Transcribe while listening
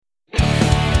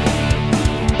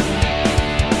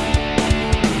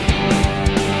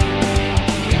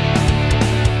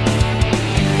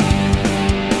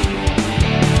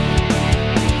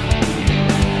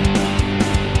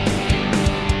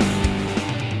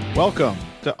Welcome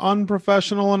to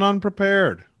Unprofessional and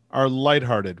Unprepared, our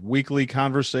lighthearted weekly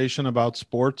conversation about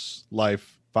sports,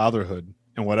 life, fatherhood,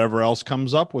 and whatever else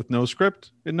comes up with no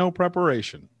script and no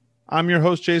preparation. I'm your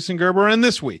host, Jason Gerber, and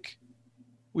this week,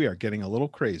 we are getting a little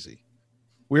crazy.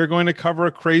 We are going to cover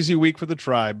a crazy week for the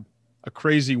Tribe, a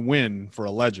crazy win for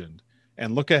a legend,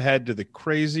 and look ahead to the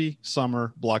crazy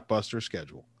summer blockbuster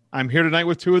schedule. I'm here tonight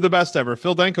with two of the best ever.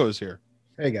 Phil Denko is here.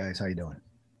 Hey, guys. How you doing?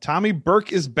 Tommy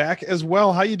Burke is back as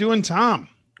well. How you doing, Tom?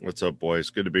 What's up, boys?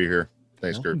 Good to be here.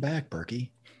 Thanks, Welcome Kurt. back, Berkey.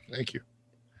 Thank you.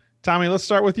 Tommy, let's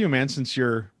start with you, man, since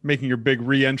you're making your big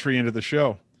re-entry into the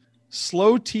show.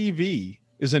 Slow TV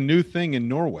is a new thing in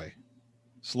Norway.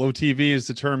 Slow TV is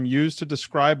the term used to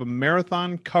describe a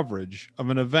marathon coverage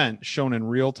of an event shown in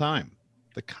real time.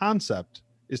 The concept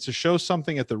is to show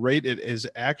something at the rate it is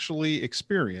actually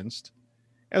experienced,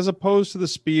 as opposed to the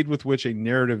speed with which a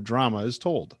narrative drama is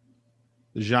told.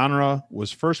 The genre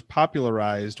was first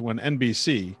popularized when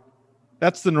NBC,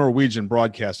 that's the Norwegian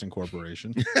Broadcasting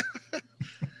Corporation,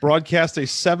 broadcast a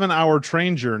 7-hour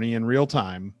train journey in real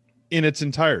time in its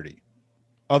entirety.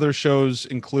 Other shows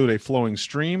include a flowing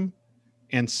stream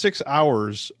and 6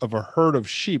 hours of a herd of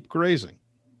sheep grazing.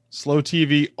 Slow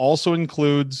TV also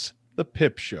includes The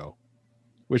Pip Show,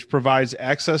 which provides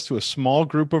access to a small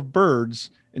group of birds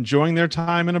enjoying their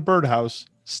time in a birdhouse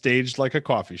staged like a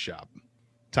coffee shop.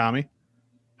 Tommy,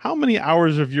 how many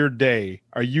hours of your day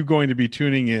are you going to be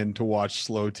tuning in to watch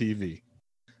Slow TV?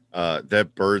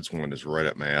 That birds one is right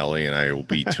up my alley, and I will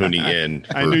be tuning in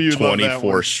I knew you'd for love that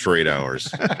 24 one. straight hours.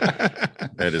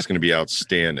 That is going to be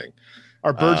outstanding.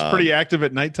 Are birds pretty active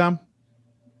at night, Tom?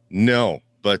 No,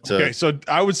 but Okay, so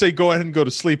I would say go ahead and go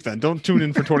to sleep then. Don't tune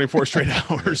in for 24 straight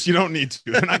hours. You don't need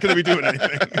to. They're not going to be doing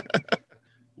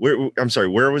anything. I'm sorry,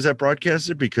 where was that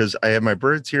broadcasted? Because I have my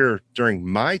birds here during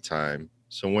my time.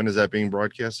 So when is that being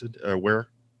broadcasted? Where?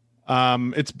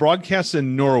 It's broadcast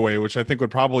in Norway, which I think would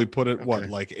probably put it, Okay.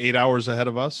 like 8 hours ahead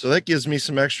of us? So that gives me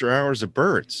some extra hours of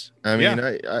birds. I mean,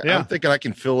 Yeah. I'm thinking I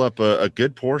can fill up a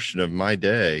good portion of my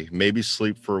day, maybe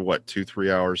sleep for 2-3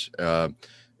 hours,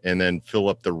 and then fill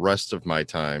up the rest of my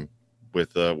time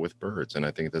with birds. And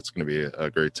I think that's going to be a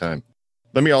great time.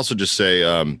 Let me also just say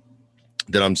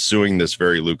that I'm suing this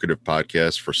very lucrative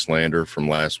podcast for slander from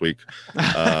last week.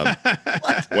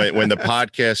 When the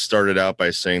podcast started out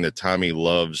by saying that Tommy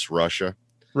loves Russia.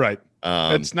 Right.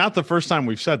 It's not the first time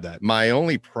we've said that. My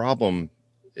only problem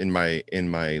in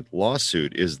my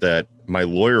lawsuit is that my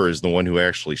lawyer is the one who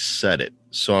actually said it.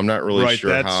 So I'm not really sure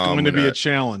That's how going to be a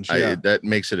challenge. Yeah. that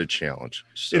makes it a challenge.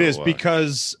 So, It is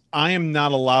because I am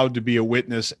not allowed to be a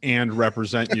witness and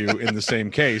represent you in the same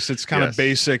case. It's kind of Yes.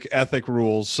 basic ethic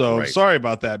rules. So Right. sorry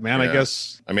about that, man. Yeah. I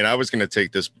guess. I mean, I was going to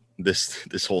take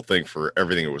this whole thing for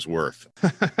everything it was worth.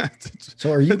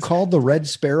 So, are you called the Red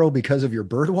Sparrow because of your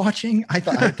bird watching? I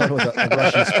thought it was a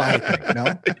Russian spy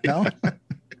thing. No.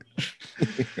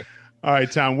 All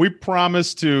right, Tom, we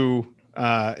promise to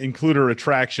include a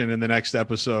retraction in the next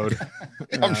episode.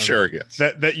 I'm sure. Yes.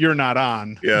 That you're not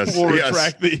on. Yes. We'll yes,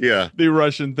 retract the yeah.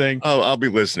 Russian thing. I'll be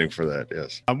listening for that.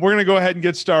 Yes. We're going to go ahead and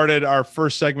get started. Our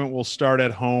first segment will start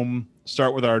at home,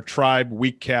 start with our Tribe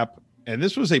week cap. And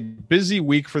this was a busy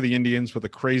week for the Indians with a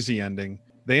crazy ending.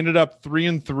 They ended up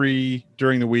 3-3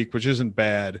 during the week, which isn't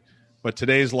bad. But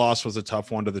today's loss was a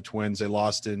tough one to the Twins. They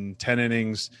lost in 10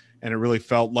 innings, and it really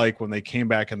felt like when they came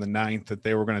back in the ninth that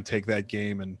they were going to take that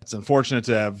game. And it's unfortunate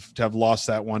to have lost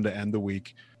that one to end the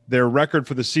week. Their record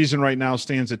for the season right now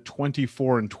stands at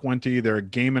 24-20. They're a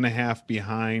game and a half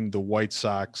behind the White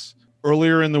Sox.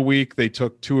 Earlier in the week, they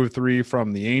took 2 of 3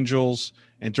 from the Angels.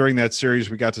 And during that series,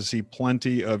 we got to see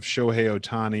plenty of Shohei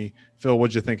Ohtani. Phil,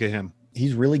 what'd you think of him?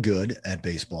 He's really good at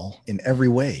baseball in every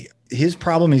way. His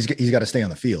problem, he's got to stay on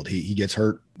the field. He gets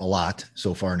hurt a lot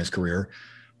so far in his career.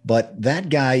 But that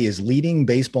guy is leading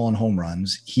baseball in home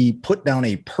runs. He put down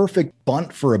a perfect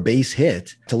bunt for a base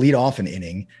hit to lead off an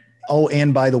inning. Oh,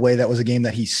 and by the way, that was a game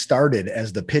that he started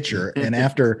as the pitcher. And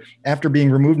after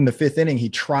being removed in the 5th inning, he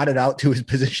trotted out to his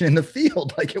position in the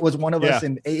field like it was one of us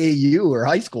in AAU or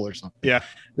high school or something. Yeah.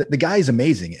 The guy is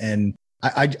amazing. And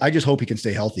I just hope he can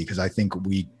stay healthy, because I think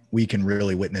we can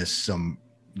really witness some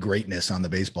greatness on the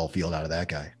baseball field out of that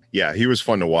guy. Yeah, he was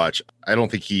fun to watch. I don't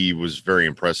think he was very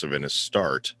impressive in his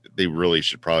start. They really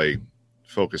should probably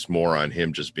focus more on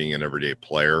him just being an everyday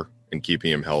player and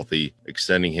keeping him healthy,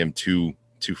 extending him too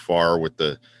far with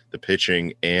the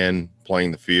pitching and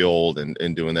playing the field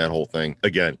and doing that whole thing.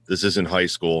 Again, this isn't high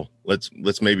school.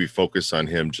 Let's maybe focus on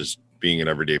him just being an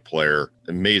everyday player.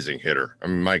 Amazing hitter. I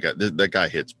mean, my God, that guy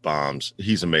hits bombs.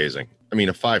 He's amazing. I mean,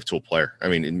 a 5-tool player. I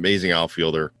mean, amazing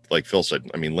outfielder. Like Phil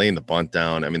said, I mean, laying the bunt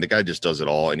down. I mean, the guy just does it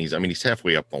all. And he's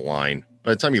halfway up the line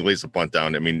by the time he lays the bunt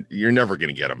down, I mean, you're never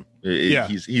going to get him.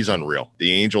 He's unreal.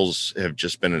 The Angels have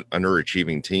just been an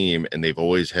underachieving team, and they've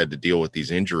always had to deal with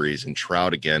these injuries. And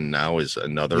Trout again now is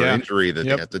another injury that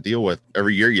they have to deal with.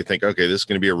 Every year you think, okay, this is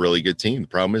going to be a really good team. The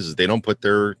problem is they don't put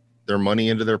their money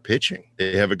into their pitching.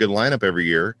 They have a good lineup every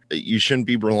year. You shouldn't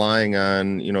be relying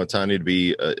on, Ohtani to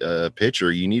be a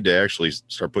pitcher. You need to actually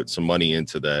start putting some money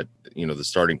into that, the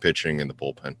starting pitching and the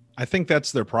bullpen. I think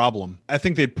that's their problem. I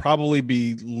think they'd probably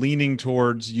be leaning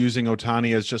towards using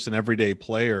Ohtani as just an everyday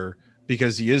player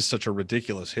because he is such a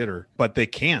ridiculous hitter, but they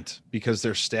can't because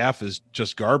their staff is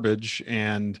just garbage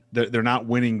and they're not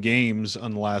winning games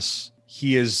unless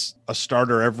he is a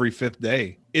starter every fifth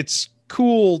day. It's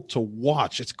cool to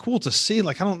watch. It's cool to see.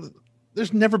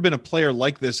 There's never been a player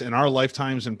like this in our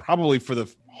lifetimes, and probably for the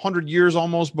 100 years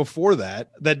almost before that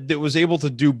was able to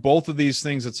do both of these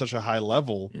things at such a high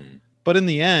level. But in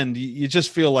the end, you just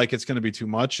feel like it's going to be too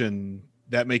much, and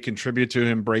that may contribute to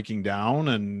him breaking down,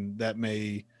 and that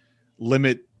may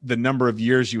limit the number of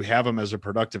years you have him as a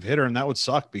productive hitter. And that would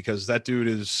suck because that dude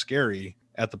is scary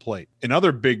at the plate. In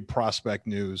other big prospect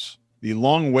news, the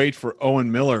long wait for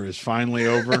Owen Miller is finally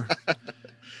over.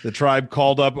 The Tribe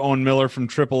called up Owen Miller from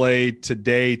AAA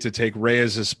today to take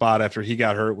Reyes' spot after he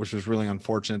got hurt, which was really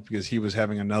unfortunate because he was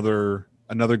having another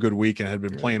good week and had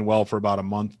been playing well for about a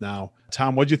month now.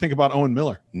 Tom, what did you think about Owen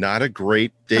Miller? Not a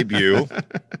great debut.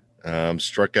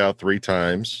 Struck out 3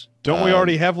 times. Don't we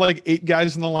already have 8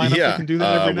 guys in the lineup that can do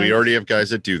that every night? We already have guys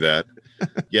that do that.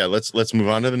 Let's move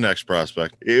on to the next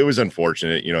prospect. It was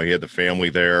unfortunate. He had the family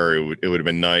there. It would have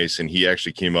been nice. And he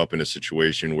actually came up in a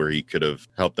situation where he could have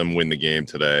helped them win the game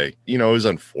today. It was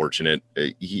unfortunate.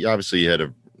 He obviously had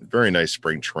a very nice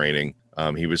spring training.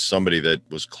 He was somebody that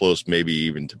was close maybe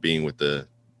even to being with the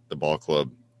ball club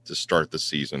to start the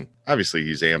season. Obviously,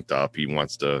 he's amped up. He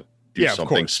wants to do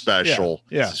something special.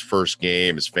 Yeah. It's his first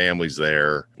game. His family's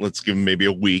there. Let's give him maybe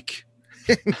a week.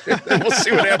 We'll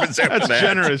see what happens after that. That's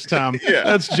generous, Tom.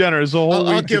 That's generous.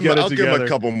 I'll give him a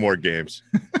couple more games.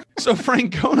 So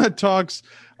Francona talks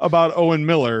about Owen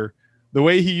Miller the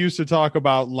way he used to talk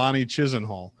about Lonnie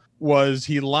Chisenhall. Was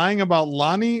he lying about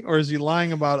Lonnie or is he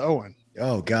lying about Owen?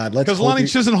 Oh God, because Lonnie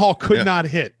Chisenhall could not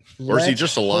hit. Or is he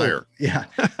just a liar?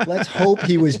 Let's hope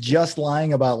he was just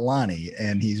lying about Lonnie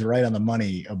and he's right on the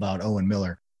money about Owen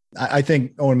Miller. I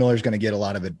think Owen Miller's going to get a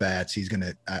lot of at bats.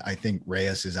 I think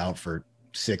Reyes is out for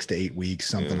 6 to 8 weeks,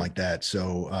 something like that.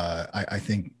 So I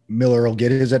think Miller will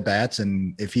get his at bats,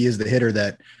 and if he is the hitter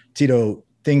that Tito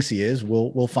thinks he is,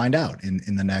 we'll find out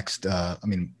in the next.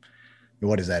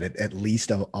 What is that? At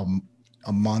least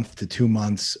a month to 2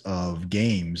 months of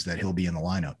games that he'll be in the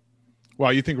lineup. Wow,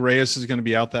 you think Reyes is going to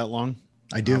be out that long?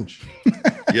 I do.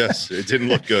 Yes, it didn't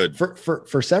look good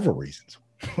for several reasons.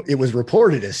 It was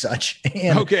reported as such.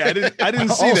 And okay, I didn't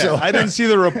see also, that. I didn't see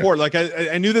the report.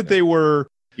 I knew that they were.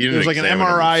 There's an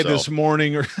MRI this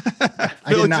morning, or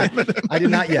I did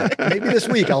not yet. Maybe this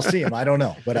week I'll see him. I don't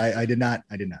know, but I did not.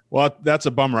 Well, that's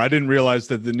a bummer. I didn't realize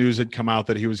that the news had come out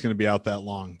that he was going to be out that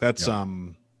long. That's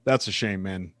a shame,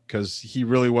 man, because he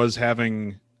really was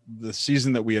having the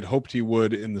season that we had hoped he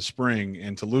would in the spring,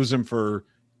 and to lose him for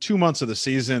 2 months of the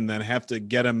season, then have to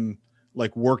get him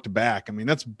worked back. I mean,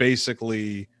 that's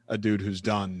basically a dude who's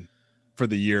done for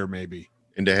the year, maybe.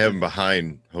 And to have him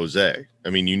behind Jose. I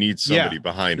mean, you need somebody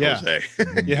behind Jose.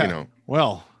 Yeah.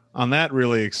 Well, on that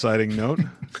really exciting note,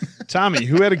 Tommy,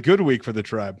 who had a good week for the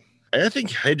Tribe? I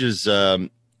think Hedges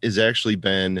has actually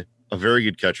been a very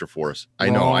good catcher for us. I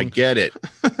know. I get it.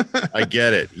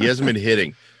 He hasn't been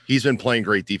hitting. He's been playing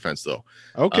great defense, though.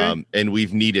 Okay. And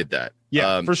we've needed that.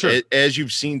 Yeah, for sure. As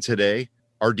you've seen today,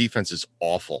 our defense is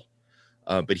awful.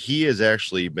 But he has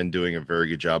actually been doing a very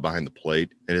good job behind the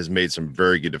plate and has made some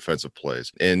very good defensive plays.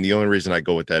 And the only reason I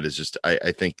go with that is just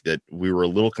I think that we were a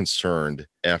little concerned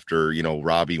after,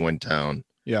 Robbie went down.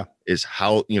 Yeah. Is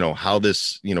how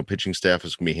this, pitching staff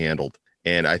is going to be handled.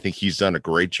 And I think he's done a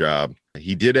great job.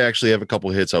 He did actually have a couple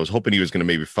of hits. I was hoping he was going to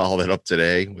maybe follow that up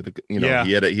today with,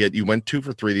 he went 2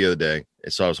 for 3 the other day.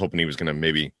 So I was hoping he was going to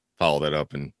maybe follow that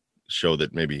up and show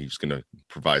that maybe he's going to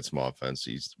provide some offense.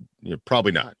 He's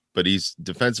probably not, but he's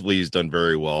done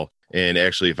very well. And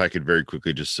actually, if I could very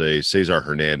quickly just say, Cesar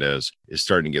Hernandez is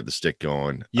starting to get the stick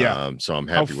going. Yeah. So I'm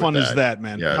happy with that. How fun is that,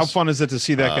 man? Yes. How fun is it to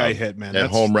see that guy hit, man? That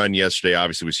home run yesterday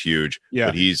obviously was huge. Yeah.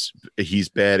 But he's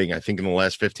batting, I think in the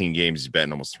last 15 games, he's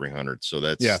batting almost 300. So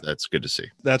that's good to see.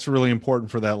 That's really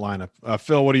important for that lineup.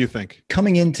 Phil, what do you think?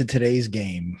 Coming into today's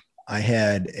game, I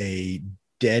had a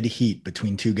dead heat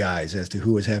between 2 guys as to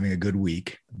who was having a good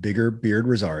week, Bigger Beard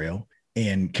Rosario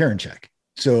and Karinchak.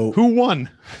 So Who won?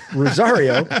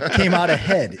 Rosario came out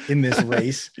ahead in this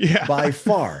race Yeah. by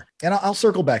far. And I'll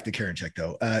circle back to Karinchak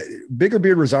though. Bigger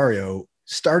Beard Rosario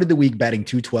started the week batting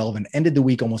 212 and ended the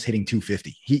week almost hitting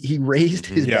 250. He raised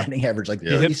his Yeah. batting average like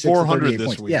Yeah. He hit 36 to 400 38 this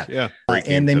points. week. Yeah. Yeah. Great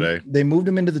game And today. they moved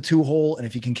him into the 2-hole. And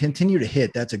if he can continue to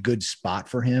hit, that's a good spot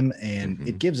for him. And Mhm.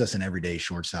 it gives us an everyday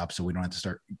shortstop. So we don't have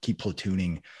to keep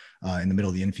platooning in the middle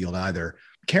of the infield either.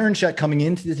 Karinchak coming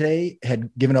into today had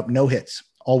given up no hits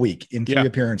all week in 3 Yeah.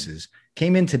 appearances.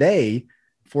 Came in today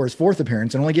for his 4th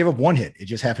appearance and only gave up 1 hit. It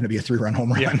just happened to be a 3-run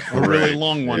home run. Yeah. A really Right.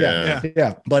 long one. Yeah.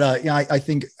 Yeah. But I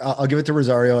think I'll give it to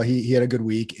Rosario. He had a good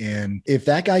week. And if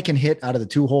that guy can hit out of the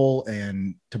 2-hole,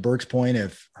 and to Burke's point,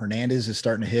 if Hernandez is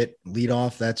starting to hit lead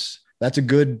off, that's a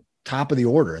good top of the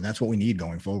order. And that's what we need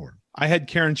going forward. I had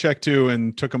Karinchak too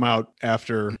and took him out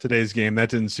after today's game. That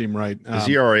didn't seem right. His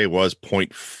ERA was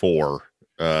 0.4.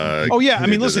 Oh yeah, I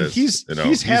mean, into listen, this, he's you know,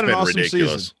 he's had an been awesome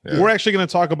ridiculous. season. Yeah. We're actually going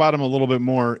to talk about him a little bit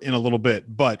more in a little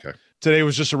bit, but Okay. today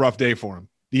was just a rough day for him.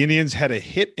 The Indians had a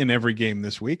hit in every game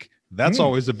this week. That's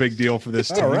always a big deal for this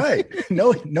team. All right.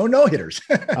 No hitters.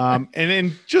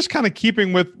 And just kind of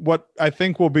keeping with what I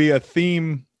think will be a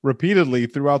theme repeatedly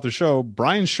throughout the show,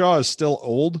 Brian Shaw is still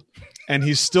old and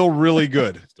he's still really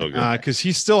good. Still good. Because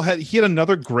he had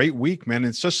another great week, man.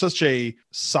 It's just such a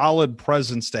solid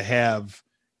presence to have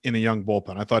in a young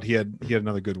bullpen. I thought he had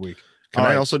another good week. Can All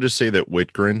I right. also just say that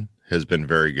Whitgren has been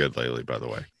very good lately, by the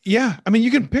way. Yeah, I mean,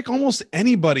 you can pick almost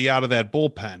anybody out of that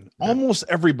bullpen. Almost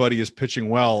everybody is pitching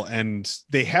well, and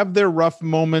they have their rough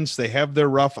moments, they have their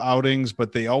rough outings,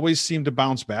 but they always seem to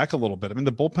bounce back a little bit. I mean,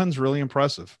 the bullpen's really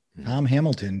impressive. Tom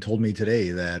Hamilton told me today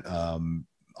that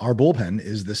our bullpen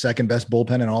is the 2nd best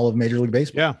bullpen in all of Major League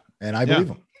Baseball. Yeah, And I believe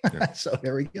him. So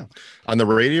there we go. On the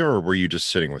radio, or were you just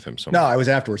sitting with him No, somewhere? I was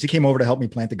afterwards. He came over to help me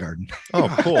plant the garden.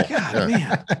 Oh, cool. God, Yeah,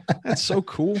 man, that's so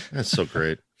cool. that's so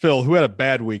great. Phil, who had a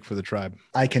bad week for the Tribe?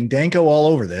 I can Danko all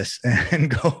over this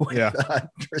and go with Yeah.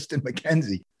 Tristan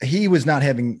McKenzie. He was not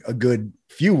having a good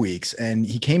few weeks, and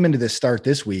he came into this start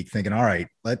this week thinking, all right,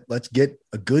 let's get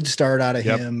a good start out of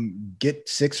Yep. him, get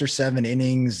 6 or 7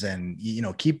 innings and,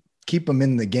 keep him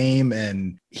in the game.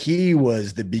 And he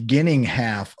was the beginning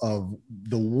half of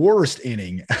the worst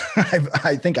inning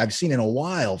I think I've seen in a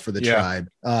while for the Yeah.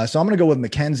 Tribe. So I'm going to go with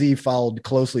McKenzie, followed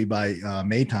closely by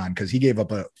Maton, because he gave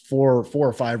up a 4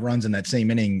 or 5 runs in that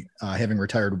same inning, having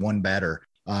retired 1 batter.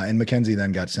 And McKenzie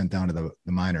then got sent down to the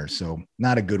minors. So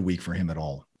not a good week for him at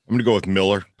all. I'm going to go with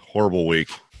Miller. Horrible week.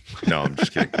 No, I'm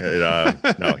just kidding.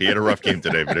 No, he had a rough game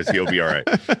today, but he'll be all right.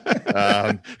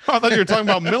 I thought you were talking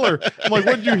about Miller. I'm like,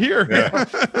 what did you hear? Yeah.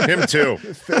 Him too.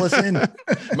 Fill us in.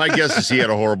 My guess is he had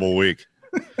a horrible week.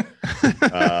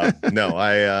 No,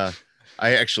 I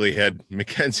actually had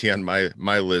McKenzie on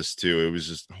my list too. It was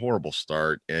just a horrible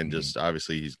start, and just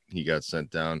obviously he got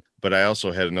sent down. But I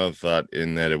also had another thought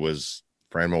in that it was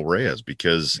Franmil Reyes,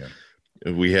 because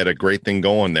we had a great thing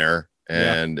going there.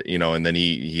 And, and then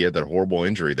he had that horrible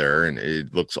injury there, and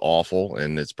it looks awful.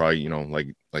 And it's probably,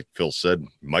 like Phil said,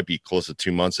 might be close to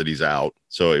 2 months that he's out.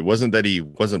 So it wasn't that he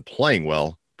wasn't playing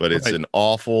well, but it's an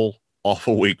awful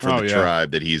week for the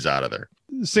Tribe that he's out of there.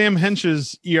 Sam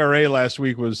Hench's ERA last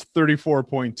week was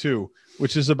 34.2,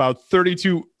 which is about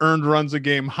 32 earned runs a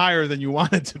game higher than you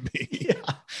want it to be.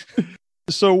 Yeah.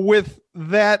 So with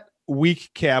that week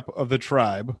cap of the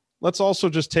Tribe, let's also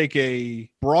just take a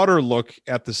broader look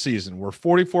at the season. We're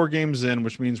 44 games in,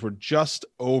 which means we're just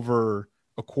over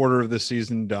a quarter of the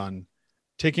season done.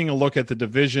 Taking a look at the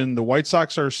division, the White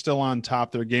Sox are still on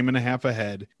top. They're a game and a half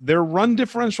ahead. Their run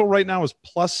differential right now is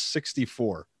plus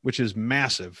 64, which is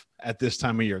massive at this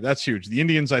time of year. That's huge. The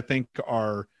Indians, I think,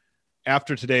 are,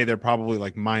 after today, they're probably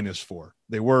like -4.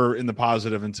 They were in the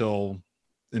positive until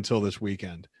this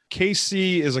weekend.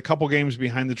 KC is a couple games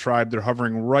behind the Tribe. They're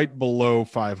hovering right below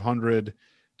 500.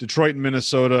 Detroit and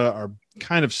Minnesota are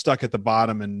kind of stuck at the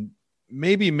bottom and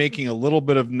maybe making a little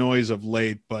bit of noise of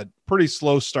late, but pretty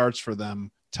slow starts for them.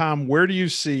 Tom, where do you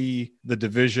see the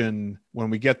division when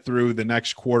we get through the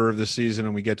next quarter of the season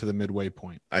and we get to the midway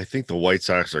point? I think the White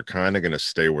Sox are kind of going to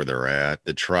stay where they're at.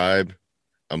 The Tribe,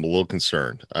 I'm a little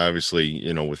concerned. Obviously,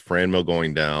 with Franmil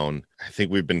going down, I think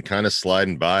we've been kind of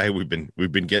sliding by. We've been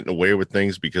getting away with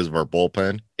things because of our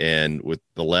bullpen, and with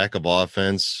the lack of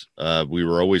offense, we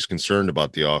were always concerned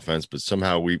about the offense. But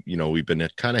somehow we've been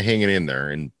kind of hanging in there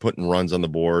and putting runs on the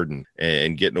board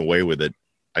and getting away with it.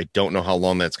 I don't know how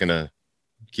long that's going to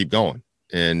keep going,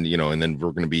 and then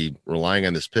we're going to be relying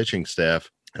on this pitching staff.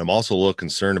 And I'm also a little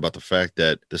concerned about the fact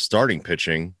that the starting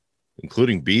pitching,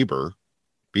 including Bieber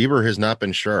has not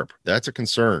been sharp. That's a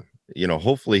concern.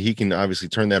 Hopefully he can obviously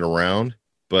turn that around,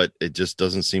 but it just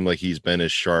doesn't seem like he's been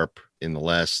as sharp in the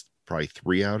last probably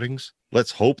 3 outings.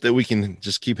 let's hope that we can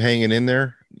just keep hanging in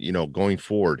there, going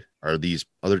forward. Are these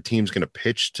other teams going to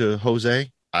pitch to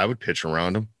Jose? I would pitch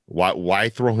around him. Why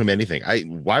throw him anything?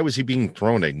 Why was he being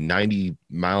thrown a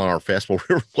 90-mile-an-hour fastball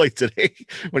River Plate today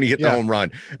when he hit the home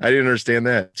run? I didn't understand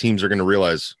that. Teams are going to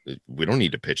realize we don't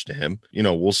need to pitch to him.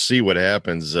 We'll see what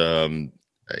happens.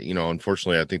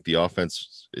 Unfortunately, I think the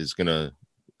offense is going to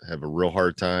have a real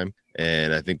hard time,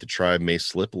 and I think the Tribe may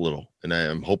slip a little. And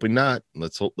I'm hoping not.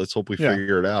 Let's hope we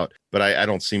figure it out. But I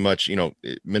don't see much.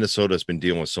 Minnesota has been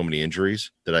dealing with so many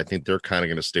injuries that I think they're kind of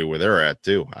going to stay where they're at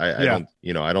too. I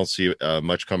don't see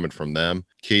much coming from them.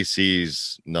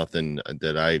 KC's nothing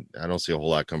that I don't see a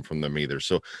whole lot come from them either.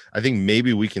 So I think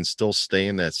maybe we can still stay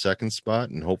in that second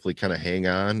spot and hopefully kind of hang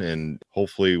on. And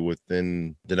hopefully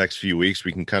within the next few weeks,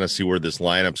 we can kind of see where this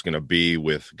lineup's going to be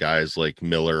with guys like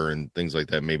Miller and things like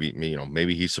that.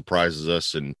 Maybe he surprises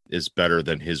us and is better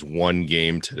than his one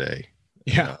game today.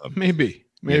 Yeah, maybe.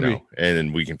 And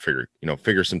then we can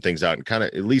figure some things out and kind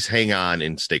of at least hang on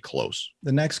and stay close.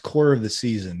 The next quarter of the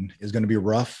season is going to be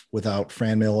rough without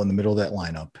Franmil in the middle of that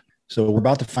lineup. So we're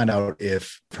about to find out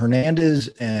if Hernandez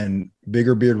and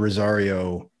Bigger Beard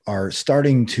Rosario are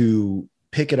starting to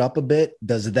pick it up a bit.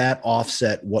 Does that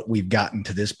offset what we've gotten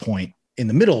to this point in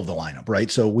the middle of the lineup, right?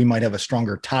 So we might have a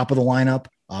stronger top of the lineup.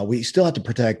 We still have to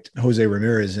protect Jose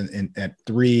Ramirez at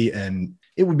 3, and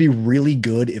it would be really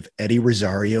good if Eddie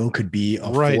Rosario could be a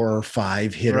 4 or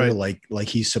 5 hitter like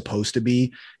he's supposed to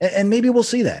be. And maybe we'll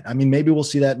see that. I mean, maybe we'll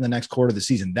see that in the next quarter of the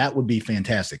season. That would be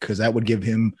fantastic because that would give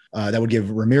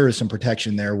Ramirez some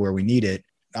protection there where we need it.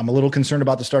 I'm a little concerned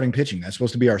about the starting pitching. That's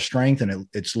supposed to be our strength, and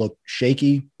it's looked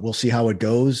shaky. We'll see how it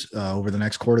goes over the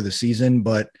next quarter of the season.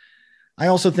 But I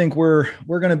also think we're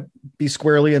going to be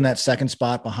squarely in that second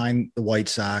spot behind the White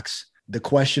Sox. The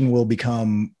question will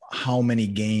become how many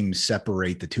games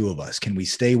separate the two of us. Can we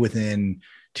stay within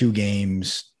 2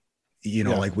 games,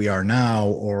 like we are now,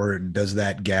 or does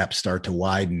that gap start to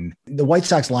widen? The White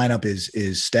Sox lineup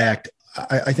is stacked.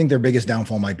 I think their biggest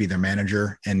downfall might be their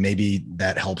manager, and maybe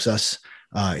that helps us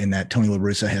in that Tony La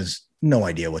Russa has no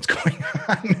idea what's going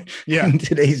on in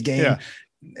today's game. Yeah.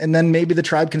 And then maybe the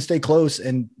Tribe can stay close,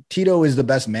 and Tito is the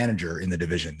best manager in the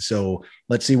division. So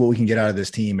let's see what we can get out of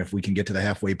this team if we can get to the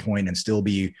halfway point and still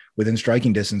be within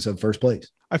striking distance of first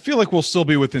place. I feel like we'll still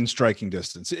be within striking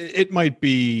distance. It might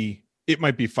be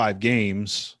 5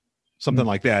 games, something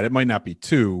like that. It might not be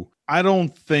 2. I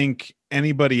don't think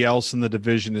anybody else in the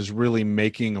division is really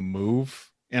making a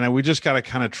move. And we just got to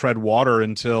kind of tread water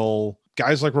until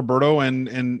guys like Roberto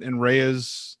and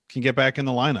Reyes can get back in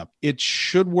the lineup. It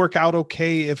should work out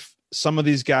okay if some of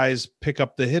these guys pick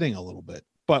up the hitting a little bit.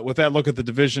 But with that look at the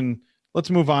division, let's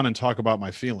move on and talk about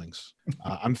my feelings.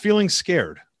 I'm feeling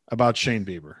scared about Shane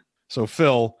Bieber. So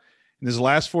Phil, in his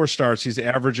last 4 starts, he's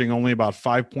averaging only about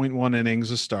 5.1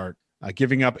 innings a start,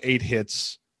 giving up 8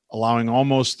 hits, allowing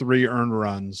almost 3 earned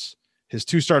runs. His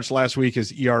 2 starts last week,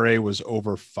 his ERA was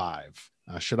over 5.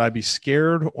 Should I be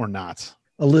scared or not?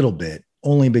 A little bit,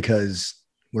 only because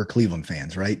we're Cleveland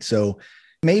fans, right? So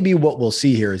maybe what we'll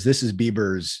see here is this is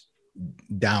Bieber's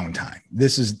downtime.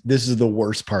 This is the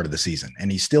worst part of the season,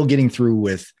 and he's still getting through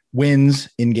with wins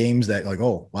in games that like,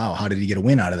 oh wow, how did he get a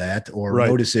win out of that? Or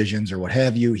no decisions or what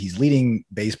have you. He's leading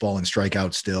baseball in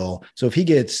strikeouts still. So if he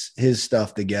gets his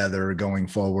stuff together going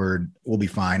forward, we'll be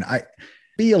fine. I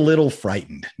be a little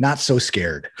frightened, not so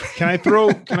scared. Can I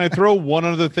throw one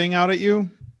other thing out at you?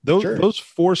 Those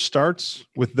 4 starts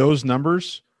with those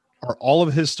numbers are all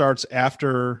of his starts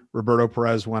after Roberto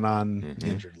Perez went on the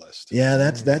injured list. Yeah,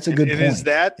 that's a good point. Is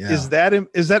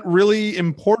that really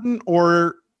important,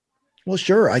 or? Well,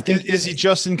 sure. I think is he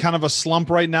just in kind of a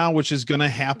slump right now, which is going to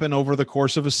happen over the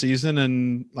course of a season,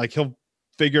 and like he'll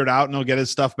figure it out and he'll get his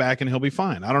stuff back and he'll be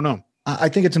fine. I don't know. I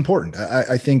think it's important.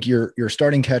 I think your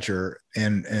starting catcher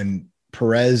and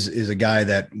Perez is a guy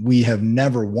that we have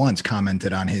never once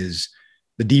commented on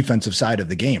the defensive side of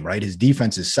the game, right? His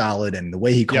defense is solid, and the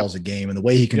way he calls a game and the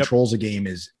way he controls a game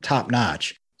is top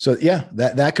notch. So yeah,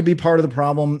 that could be part of the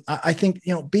problem. I think,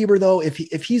 Bieber though, if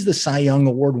he's the Cy Young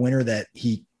Award winner that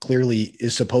he clearly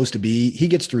is supposed to be, he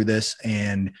gets through this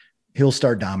and he'll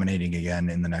start dominating again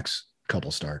in the next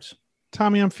couple starts.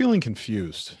 Tommy, I'm feeling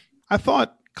confused. I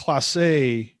thought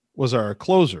Clase was our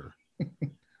closer.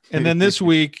 And then this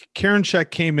week,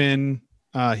 Karinchak came in.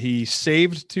 He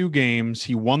saved 2 games.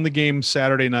 He won the game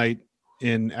Saturday night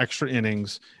in extra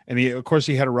innings. And he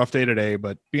had a rough day today.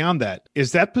 But beyond that,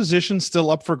 is that position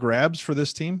still up for grabs for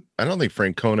this team? I don't think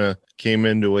Francona came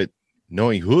into it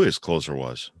knowing who his closer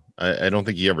was. I don't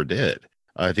think he ever did.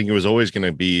 I think it was always going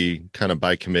to be kind of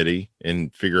by committee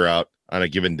and figure out on a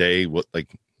given day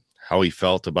how he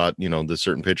felt about, the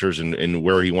certain pitchers and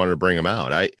where he wanted to bring them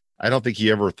out. I I don't think he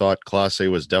ever thought Clase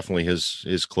was definitely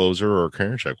his closer or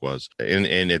Karinchak was.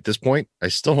 And at this point, I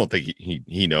still don't think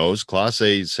he knows.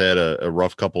 Clase's had a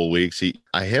rough couple of weeks.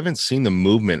 I haven't seen the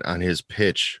movement on his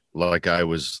pitch like I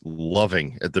was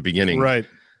loving at the beginning. Right.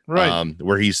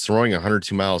 Where he's throwing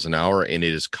 102 miles an hour and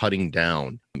it is cutting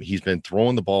down. He's been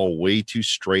throwing the ball way too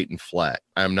straight and flat.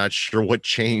 I'm not sure what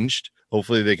changed.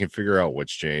 Hopefully they can figure out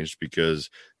what's changed, because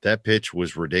that pitch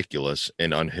was ridiculous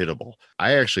and unhittable.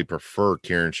 I actually prefer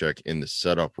Karinchak in the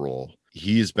setup role.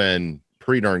 He's been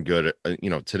pretty darn good.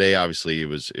 Today, obviously,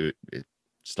 it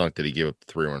stunk that he gave up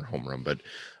the 3-run home run. But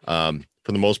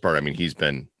for the most part, I mean, he's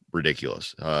been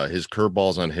ridiculous. His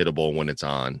curveball's unhittable when it's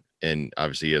on. And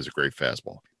obviously, he has a great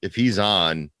fastball. If he's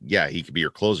on, yeah, he could be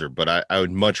your closer. But I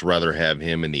would much rather have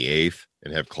him in the 8th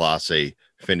and have Clase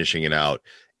finishing it out.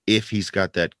 If he's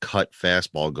got that cut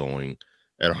fastball going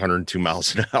at 102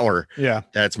 miles an hour, yeah,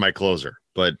 that's my closer.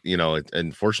 But,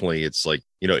 unfortunately, it's like,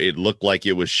 it looked like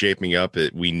it was shaping up.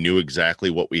 We knew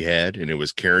exactly what we had, and it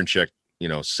was Karinchak,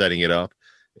 setting it up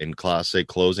and Clase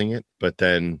closing it. But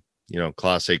then,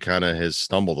 Clase kind of has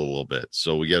stumbled a little bit.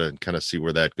 So we got to kind of see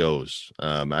where that goes.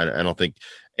 I don't think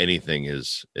anything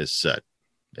is set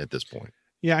at this point.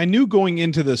 Yeah, I knew going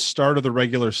into the start of the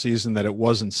regular season that it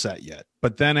wasn't set yet.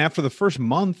 But then after the first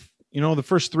month, the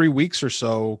first 3 weeks or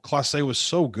so, Clase was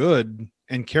so good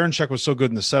and Karinchak was so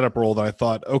good in the setup role that I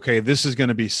thought, okay, this is going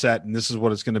to be set and this is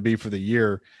what it's going to be for the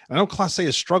year. I know Clase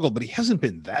has struggled, but he hasn't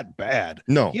been that bad.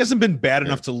 No. He hasn't been bad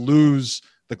enough to lose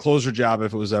the closer job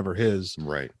if it was ever his.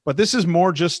 Right. But this is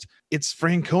more just, it's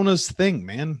Francona's thing,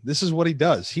 man. This is what he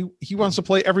does. He wants to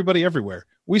play everybody everywhere.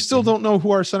 We still don't know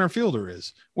who our center fielder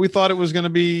is. We thought it was going to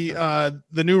be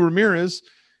the new Ramirez,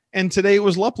 and today it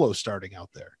was Luplow starting out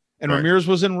there. And right. Ramirez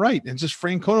was in right. And just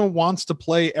Francona wants to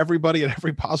play everybody at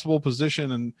every possible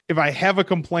position. And if I have a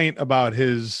complaint about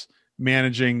his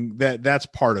managing, that's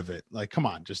part of it. Like, come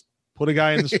on, just put a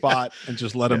guy in the spot and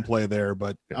just let him play there.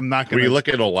 But I'm not going to. When you look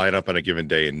at a lineup on a given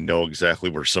day and know exactly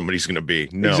where somebody's going to be.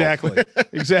 No.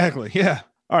 Exactly. Yeah.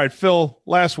 All right, Phil,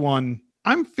 last one.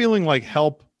 I'm feeling like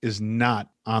help is not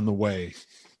on the way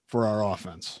for our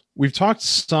offense. We've talked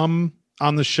some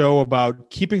on the show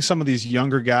about keeping some of these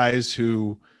younger guys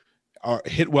who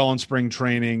hit well in spring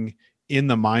training in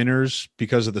the minors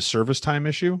because of the service time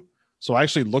issue. So I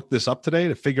actually looked this up today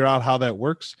to figure out how that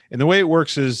works. And the way it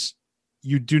works is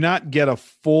you do not get a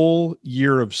full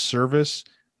year of service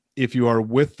if you are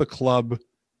with the club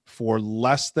for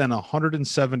less than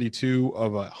 172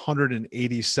 of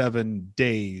 187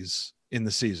 days in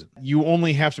the season. You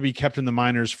only have to be kept in the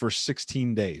minors for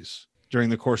 16 days during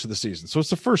the course of the season. So it's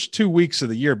the first 2 weeks of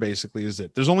the year, basically, is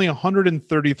it? There's only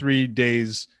 133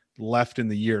 days left in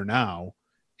the year now.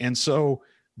 And so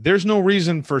there's no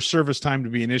reason for service time to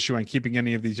be an issue on keeping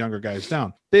any of these younger guys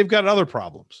down. They've got other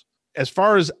problems. As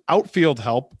far as outfield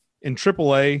help in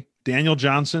AAA, Daniel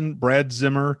Johnson, Brad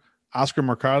Zimmer, Oscar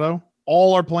Mercado,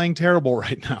 all are playing terrible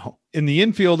right now. In the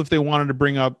infield, if they wanted to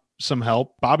bring up some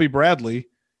help, Bobby Bradley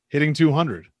hitting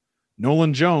 200,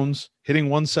 Nolan Jones hitting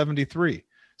 173.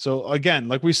 So again,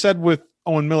 like we said with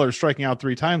Owen Miller striking out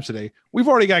 3 times today, we've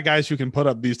already got guys who can put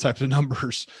up these types of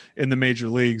numbers in the major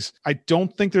leagues. I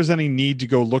don't think there's any need to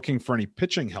go looking for any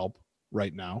pitching help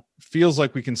right now. It feels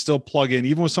like we can still plug in,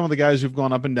 even with some of the guys who've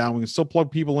gone up and down, we can still plug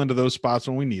people into those spots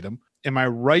when we need them. Am I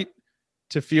right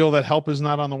to feel that help is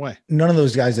not on the way? None of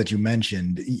those guys that you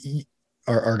mentioned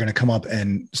are going to come up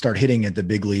and start hitting at the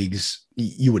big leagues.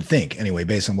 You would think anyway,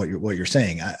 based on what you're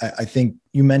saying. I think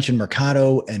you mentioned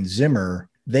Mercado and Zimmer.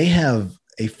 They have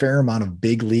a fair amount of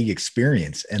big league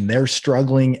experience and they're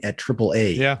struggling at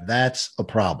AAA. Yeah. That's a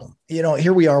problem.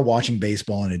 Here we are watching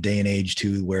baseball in a day and age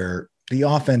too, where the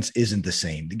offense isn't the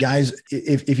same. The guys,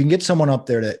 if you can get someone up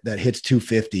there that hits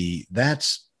 250,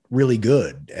 that's really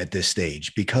good at this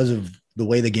stage because of the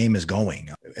way the game is going.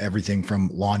 Everything from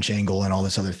launch angle and all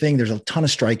this other thing. There's a ton of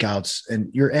strikeouts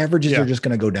and your averages are just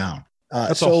going to go down.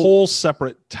 That's a whole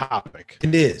separate topic.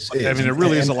 It is. I mean, it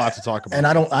really is a lot to talk about. And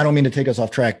I don't mean to take us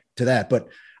off track to that, but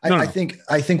I think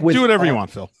with do whatever you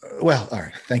want, Phil. Well, all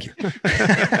right. Thank you.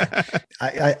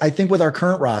 I think with our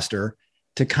current roster,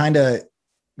 to kind of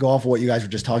go off of what you guys were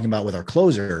just talking about with our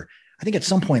closer, I think at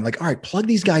some point, like, all right, plug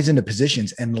these guys into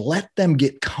positions and let them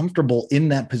get comfortable in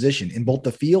that position in both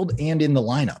the field and in the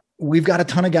lineup. We've got a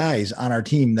ton of guys on our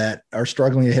team that are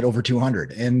struggling to hit over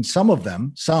 200, and some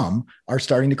are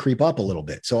starting to creep up a little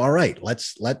bit. So, all right,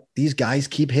 let's let these guys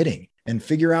keep hitting and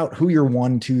figure out who your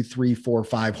 1, 2, 3, 4,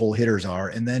 5 hole hitters are.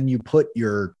 And then you put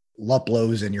your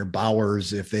Luplows and your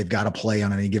Bowers, if they've got to play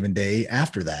on any given day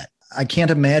after that. I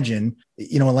can't imagine,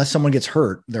 unless someone gets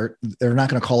hurt, they're not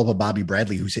going to call up a Bobby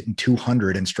Bradley who's hitting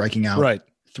 200 and striking out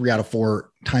 3 out of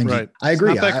 4 times. Right. I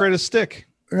agree. It's not that great a stick.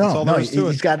 No,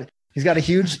 he's got a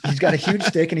huge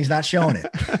stick and he's not showing it.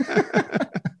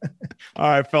 All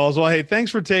right, fellas. Well, hey,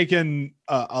 thanks for taking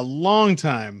a long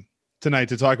time tonight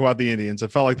to talk about the Indians. I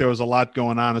felt like there was a lot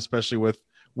going on, especially with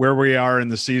where we are in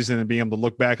the season and being able to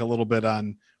look back a little bit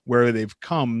on where they've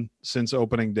come since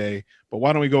opening day. But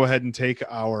why don't we go ahead and take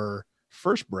our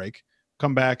first break,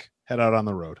 come back, head out on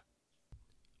the road.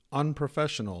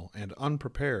 Unprofessional and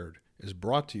Unprepared is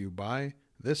brought to you by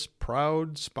this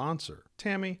proud sponsor.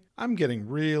 Tammy, I'm getting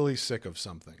really sick of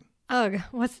something. Ugh,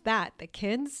 what's that? The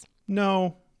kids?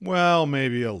 No, well,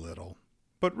 maybe a little.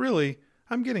 But really,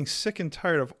 I'm getting sick and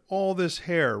tired of all this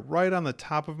hair right on the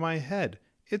top of my head.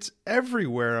 It's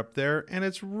everywhere up there, and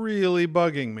it's really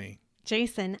bugging me.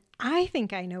 Jason, I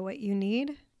think I know what you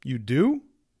need. You do?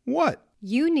 What?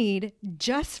 You need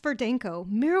Just for Danko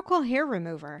Miracle Hair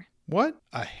Remover. What?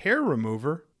 A hair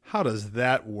remover? How does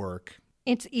that work?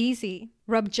 It's easy.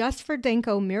 Rub Just for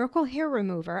Danko Miracle Hair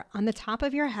Remover on the top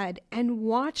of your head and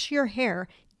watch your hair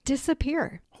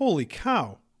disappear. Holy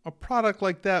cow. A product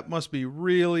like that must be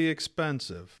really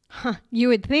expensive. Huh, you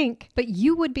would think, but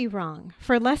you would be wrong.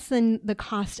 For less than the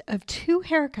cost of 2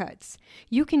 haircuts,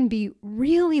 you can be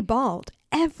really bald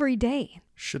every day.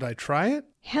 Should I try it?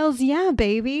 Hells yeah,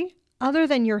 baby. Other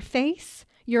than your face,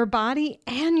 your body,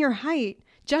 and your height,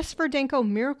 Just for Danko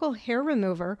Miracle Hair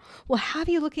Remover will have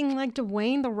you looking like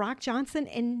Dwayne "The Rock" Johnson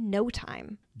in no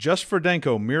time. Just for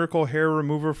Danko Miracle Hair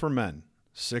Remover for men.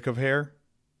 Sick of hair?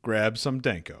 Grab some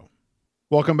Danko.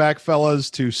 Welcome back, fellas,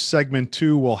 to segment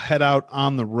 2. We'll head out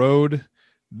on the road.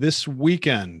 This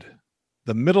weekend,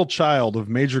 the middle child of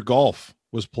Major Golf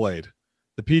was played.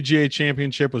 The PGA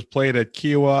Championship was played at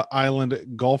Kiowa Island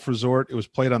Golf Resort. It was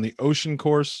played on the Ocean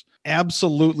Course.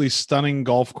 Absolutely stunning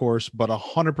golf course, but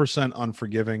 100%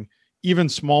 unforgiving. Even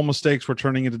small mistakes were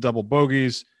turning into double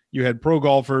bogeys. You had pro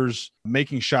golfers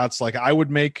making shots like I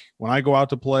would make when I go out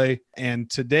to play.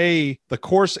 And today, the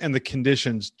course and the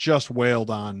conditions just wailed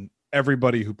on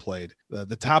everybody who played.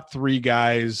 The top 3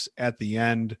 guys at the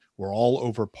end were all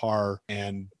over par,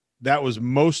 and that was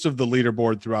most of the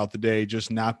leaderboard throughout the day,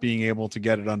 just not being able to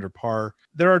get it under par.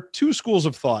 There are 2 schools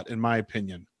of thought, in my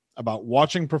opinion, about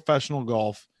watching professional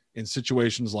golf in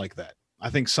situations like that. I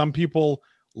think some people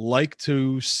like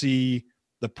to see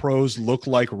the pros look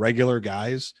like regular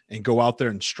guys and go out there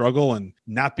and struggle and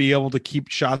not be able to keep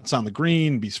shots on the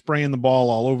green, be spraying the ball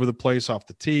all over the place off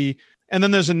the tee. And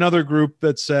then there's another group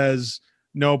that says,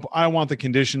 nope, I want the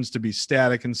conditions to be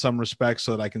static in some respects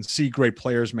so that I can see great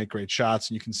players make great shots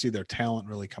and you can see their talent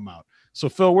really come out. So,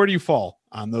 Phil, where do you fall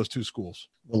on those 2 schools?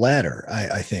 The latter,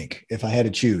 I think, if I had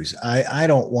to choose. I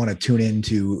don't want to tune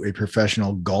into a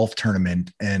professional golf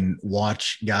tournament and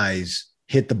watch guys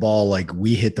hit the ball like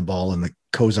we hit the ball in the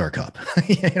Kozar Cup.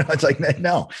 It's like,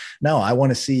 no, I want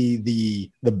to see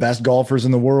the best golfers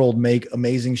in the world make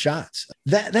amazing shots.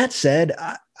 That said,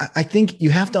 I think you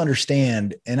have to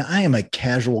understand, and I am a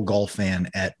casual golf fan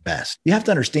at best. You have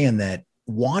to understand that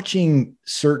watching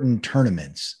certain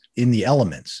tournaments in the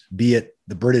elements, be it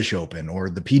the British Open or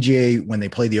the PGA when they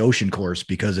play the Ocean Course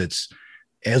because it's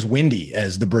as windy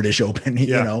as the British Open,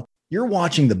 you're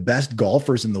watching the best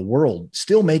golfers in the world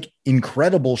still make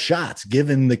incredible shots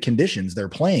given the conditions they're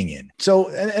playing in. So,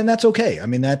 and that's okay. I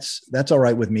mean, that's all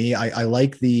right with me. I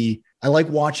like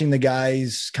watching the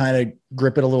guys kind of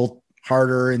grip it a little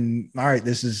harder and all right,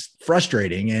 this is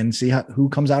frustrating and see who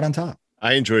comes out on top.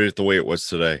 I enjoyed it the way it was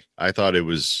today. I thought it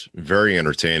was very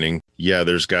entertaining. Yeah,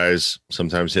 there's guys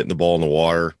sometimes hitting the ball in the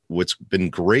water. What's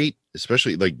been great,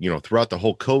 especially throughout the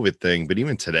whole COVID thing, but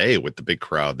even today with the big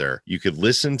crowd there, you could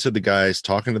listen to the guys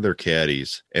talking to their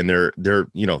caddies and they're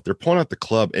pulling out the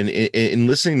club and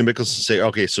listening to Mickelson say,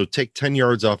 okay, so take 10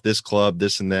 yards off this club,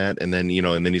 this and that. And then,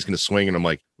 and then he's going to swing. And I'm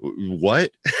like,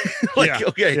 what?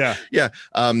 Okay. Yeah.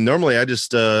 Normally I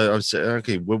just, I would say,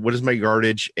 okay, what is my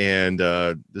yardage? And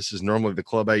this is normally the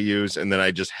club I use. And then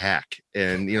I just hack.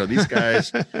 And,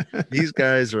 these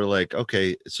guys are like,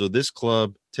 okay, so this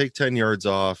club, take 10 yards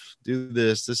off, do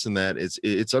this and that.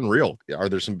 It's unreal. Are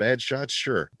there some bad shots?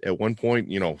 Sure. At one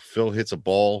point, Phil hits a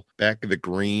ball back of the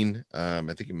green. I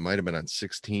think it might've been on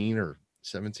 16 or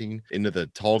 17 into the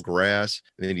tall grass.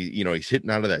 And then he's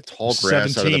hitting out of that tall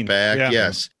grass 17, out of the back. Yeah.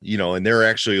 Yes. And they're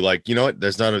actually like, what?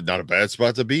 That's not a bad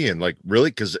spot to be in. Like,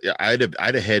 really? Cause I'd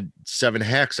have had 7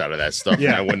 hacks out of that stuff. Yeah.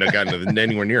 And I wouldn't have gotten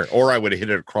anywhere near, or I would have hit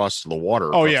it across to the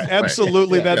water. Oh yeah.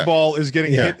 Absolutely. That ball is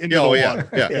getting hit into the water.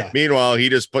 Yeah. Meanwhile, he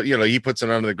just he puts it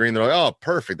onto the green. They're like, oh,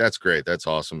 perfect. That's great. That's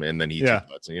awesome. And then he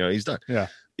puts, he's done. Yeah.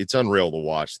 it's unreal to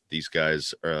watch these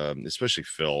guys, especially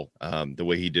Phil, the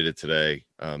way he did it today.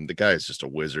 The guy is just a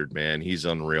wizard, man. He's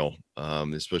unreal,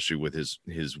 especially with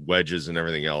his wedges and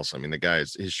everything else. I mean,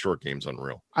 his short game's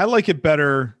unreal. I like it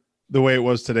better the way it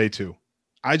was today too.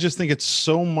 I just think it's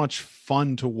so much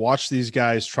fun to watch these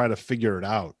guys try to figure it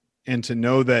out and to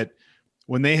know that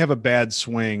when they have a bad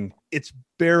swing, it's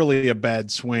barely a bad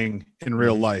swing in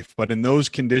real life. But in those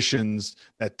conditions,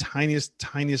 that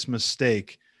tiniest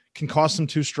mistake can cost them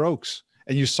 2 strokes.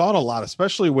 And you saw it a lot,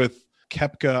 especially with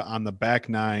Koepka on the back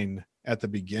 9 at the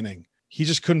beginning. He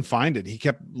just couldn't find it. He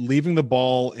kept leaving the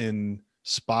ball in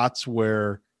spots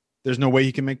where there's no way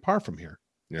he can make par from here.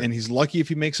 Yeah. And he's lucky if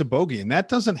he makes a bogey. And that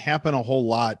doesn't happen a whole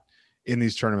lot in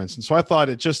these tournaments. And so I thought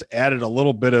it just added a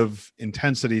little bit of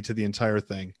intensity to the entire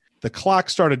thing. The clock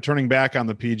started turning back on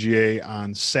the PGA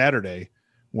on Saturday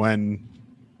when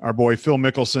our boy Phil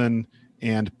Mickelson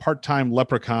and part-time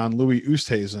leprechaun Louis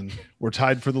Oosthuizen were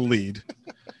tied for the lead.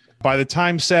 By the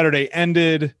time Saturday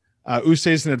ended,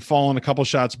 Oosthuizen had fallen a couple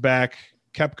shots back.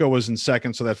 Koepka was in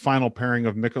second, so that final pairing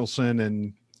of Mickelson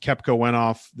and Koepka went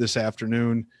off this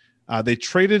afternoon. They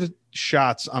traded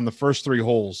shots on the first 3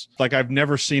 holes like I've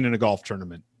never seen in a golf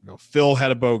tournament. Phil had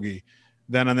a bogey.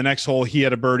 Then on the next hole, he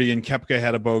had a birdie and Koepka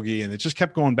had a bogey, and it just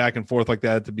kept going back and forth like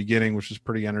that at the beginning, which was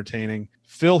pretty entertaining.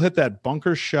 Phil hit that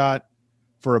bunker shot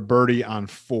for a birdie on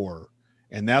 4,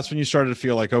 and that's when you started to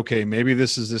feel like, okay, maybe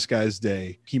this is this guy's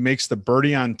day. He makes the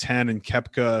birdie on 10, and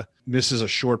Koepka misses a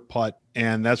short putt,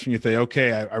 and that's when you think,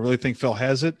 okay, I really think Phil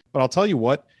has it. But I'll tell you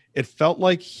what, it felt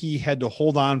like he had to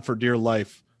hold on for dear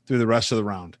life through the rest of the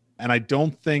round, and I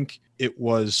don't think it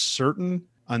was certain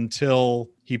until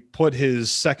he put his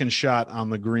second shot on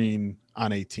the green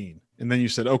on 18. And then you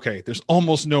said, okay, there's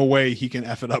almost no way he can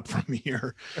F it up from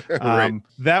here. Right.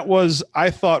 That was, I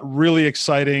thought, really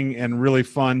exciting and really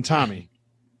fun. Tommy,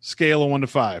 scale of 1 to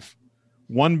 5.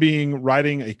 1 being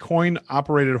riding a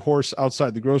coin-operated horse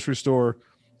outside the grocery store.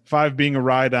 5 being a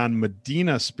ride on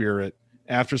Medina Spirit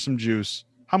after some juice.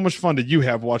 How much fun did you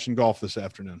have watching golf this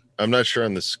afternoon? I'm not sure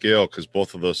on the scale because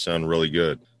both of those sound really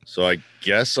good. So I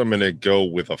guess I'm going to go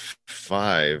with a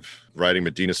 5. Riding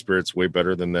Medina Spirit's way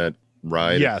better than that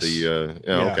ride. Yes. Okay.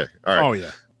 All right. Oh, yeah.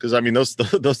 Because, I mean, those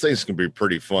things can be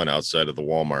pretty fun outside of the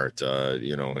Walmart,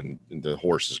 and the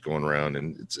horses going around,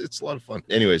 and it's a lot of fun.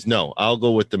 Anyways, no, I'll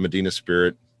go with the Medina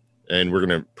Spirit, and we're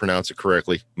going to pronounce it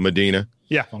correctly. Medina.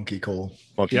 Yeah. Funky Cole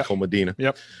Medina.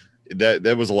 Yep.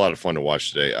 That was a lot of fun to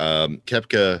watch today.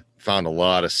 Koepka found a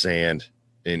lot of sand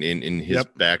in his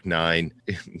back 9.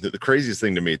 The craziest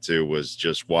thing to me too was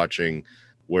just watching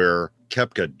where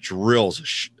Koepka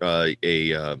drills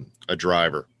a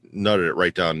driver, nutted it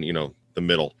right down, the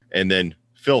middle, and then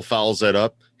Phil fouls that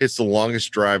up, hits the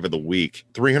longest drive of the week,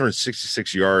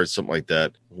 366 yards, something like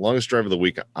that, longest drive of the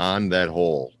week on that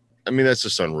hole. I mean, that's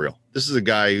just unreal. This is a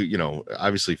guy who,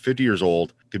 obviously 50 years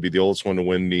old, could be the oldest one to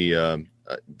win the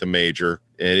major,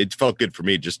 and it felt good for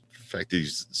me. Just the fact that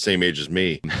he's the same age as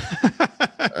me.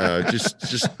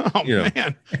 Oh,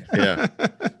 man. Yeah.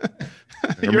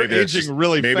 You're aging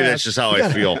really fast. Maybe that's just how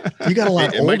I feel. You got a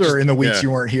lot older in the weeks you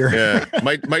weren't here. Yeah,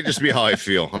 might just be how I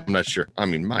feel. I'm not sure. I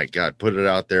mean, my God, put it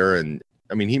out there, and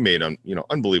I mean, he made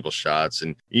unbelievable shots,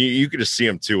 and you could just see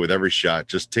him too with every shot,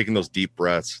 just taking those deep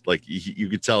breaths. Like you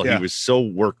could tell he was so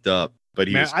worked up, but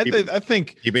I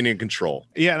think keeping in control.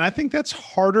 Yeah, and I think that's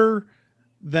harder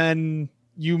than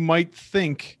you might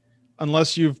think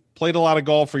unless you've played a lot of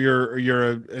golf or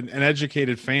you're an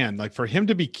educated fan. Like, for him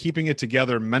to be keeping it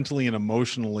together mentally and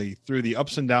emotionally through the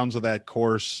ups and downs of that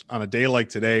course on a day like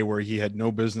today where he had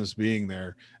no business being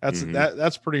there,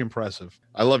 that's pretty impressive.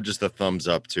 I love just the thumbs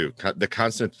up too. The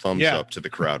constant thumbs up to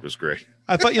the crowd was great.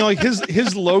 I thought, like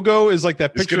his logo is like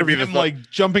that picture of him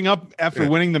like jumping up after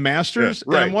winning the Masters.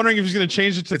 Yeah, right. And I'm wondering if he's going to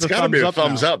change it to the thumbs up. It's got to be a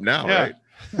thumbs up now, right?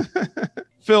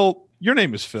 Phil, your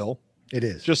name is Phil. It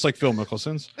is. Just like Phil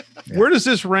Mickelson's. Yeah. Where does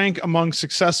this rank among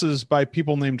successes by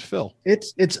people named Phil?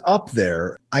 It's up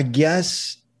there. I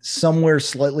guess somewhere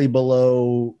slightly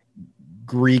below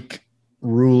Greek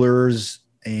rulers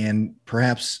and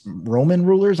perhaps Roman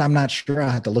rulers. I'm not sure. I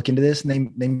have to look into this.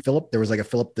 Name Philip. There was like a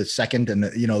Philip II and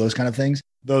those kind of things.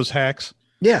 Those hacks.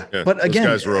 Yeah. But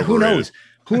again, who knows?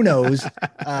 Who knows?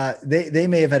 They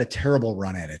may have had a terrible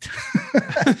run at it.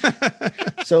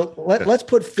 So let's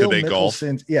put Phil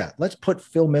Mickelson's. Yeah, let's put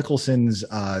Phil Mickelson's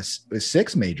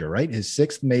 6th major, right? His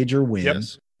 6th major win. Yep.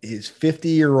 His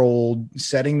 50-year-old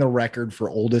setting the record for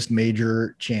oldest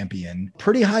major champion.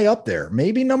 Pretty high up there.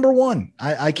 Maybe number 1.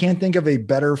 I can't think of a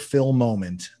better Phil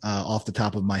moment off the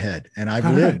top of my head, and I've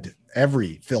lived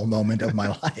every Phil moment of my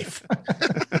life.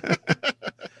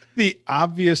 The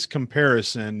obvious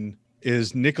comparison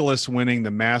is Nicholas winning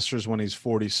the Masters when he's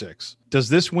 46. Does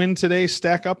this win today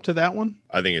stack up to that one?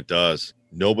 I think it does.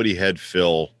 Nobody had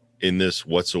Phil in this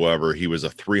whatsoever. He was a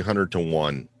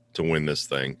 300-1 to win this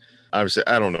thing. Obviously,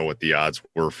 I don't know what the odds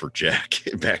were for Jack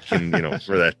back in,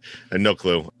 for that. I no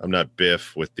clue. I'm not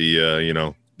Biff with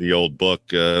the, the old book,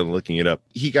 looking it up.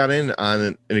 He got in on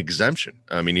an exemption.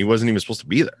 I mean, he wasn't even supposed to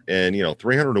be there. And,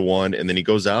 300-1. And then he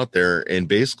goes out there and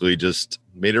basically just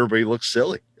made everybody look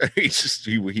silly. he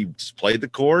just played the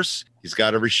course. He's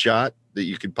got every shot that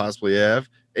you could possibly have.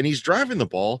 And he's driving the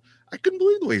ball. I couldn't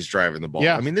believe the way he's driving the ball.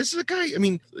 Yeah. I mean, this is a guy,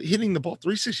 hitting the ball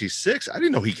 366. I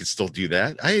didn't know he could still do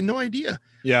that. I had no idea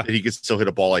that he could still hit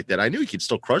a ball like that. I knew he could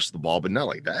still crush the ball, but not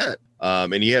like that.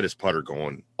 And he had his putter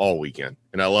going all weekend.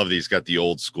 And I love that he's got the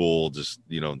old school,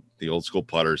 the old school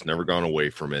putters, never gone away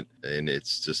from it. And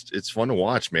it's fun to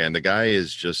watch, man. The guy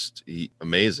is just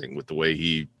amazing with the way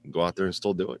he can go out there and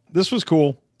still do it. This was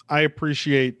cool. I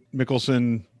appreciate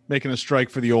Mickelson making a strike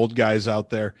for the old guys out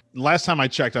there. Last time I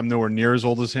checked, I'm nowhere near as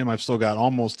old as him. I've still got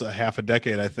almost a half a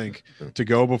decade, I think, to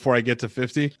go before I get to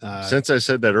 50. Since I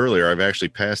said that earlier, I've actually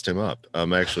passed him up.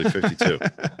 I'm actually 52.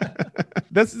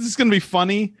 This is going to be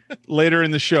funny later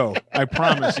in the show. I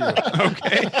promise you.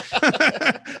 Okay.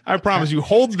 I promise you.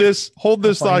 Hold this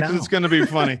thought because it's going to be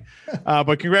funny.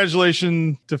 But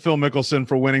congratulations to Phil Mickelson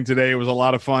for winning today. It was a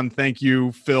lot of fun. Thank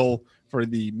you, Phil, for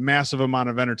the massive amount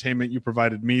of entertainment you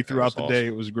provided me throughout the day.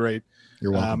 It was great.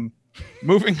 You're welcome.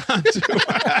 Moving on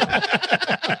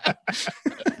to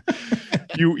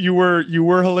you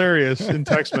were hilarious in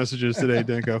text messages today,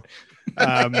 Denko.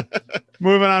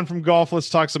 Moving on from golf, let's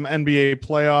talk some NBA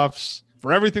playoffs.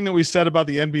 For everything that we said about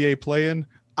the NBA play-in,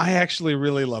 I actually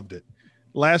really loved it.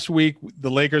 Last week, the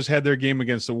Lakers had their game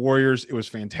against the Warriors. It was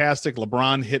fantastic.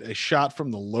 LeBron hit a shot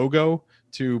from the logo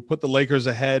to put the Lakers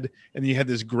ahead. And you had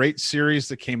this great series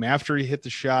that came after he hit the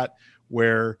shot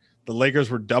where the Lakers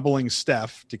were doubling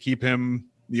Steph to keep him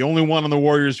the only one on the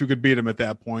Warriors who could beat him at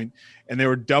that point. And they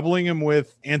were doubling him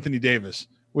with Anthony Davis,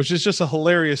 which is just a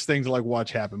hilarious thing to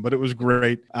watch happen, but it was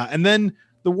great. And then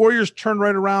the Warriors turned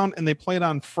right around and they played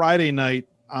on Friday night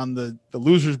on the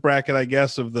losers bracket, I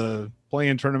guess, of the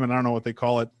play-in tournament. I don't know what they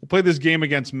call it. They played this game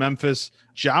against Memphis.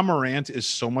 Ja Morant is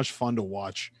so much fun to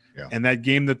watch. Yeah. And that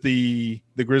game that the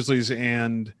Grizzlies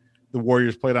and the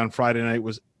Warriors played on Friday night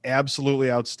was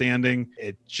absolutely outstanding.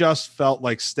 It just felt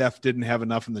like Steph didn't have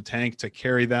enough in the tank to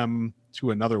carry them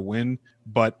to another win.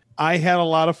 But I had a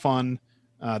lot of fun.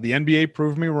 The NBA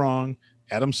proved me wrong.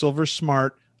 Adam Silver's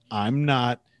smart. I'm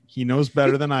not. He knows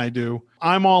better than I do.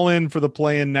 I'm all in for the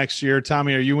play-in next year.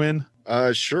 Tommy, are you in?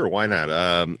 Sure. Why not?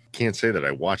 Can't say that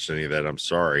I watched any of that. I'm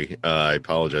sorry. I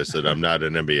apologize that I'm not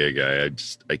an NBA guy.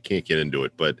 I can't get into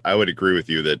it, but I would agree with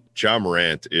you that Ja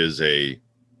Morant is an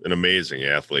amazing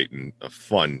athlete and a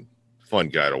fun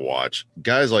guy to watch.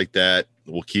 Guys like that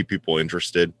will keep people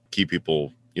interested, keep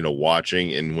people,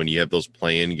 watching. And when you have those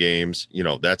play-in games,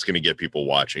 that's going to get people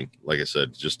watching. Like I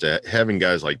said, just having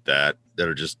guys like that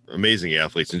are just amazing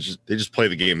athletes and they just play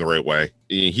the game the right way.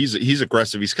 He's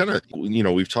aggressive. He's kind of,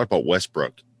 we've talked about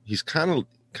Westbrook. He's kind of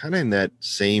in that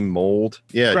same mold.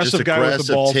 Yeah. Aggressive just guy with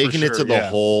the ball, taking it to the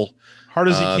hole. Hard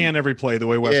as he can every play, the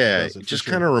way Westbrook does it. Just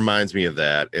kind of reminds me of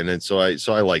that. And then so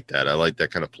I like that. I like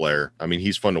that kind of player. I mean,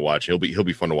 he's fun to watch. He'll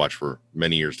be fun to watch for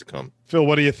many years to come. Phil,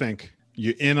 what do you think?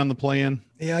 You in on the play-in?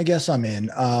 Yeah, I guess I'm in.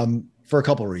 For a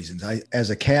couple of reasons. As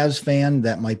a Cavs fan,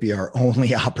 that might be our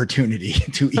only opportunity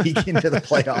to eke into the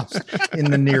playoffs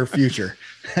in the near future.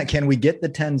 Can we get the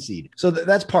 10 seed? So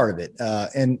that's part of it.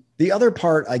 And the other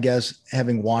part, I guess,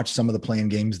 having watched some of the play-in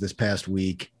games this past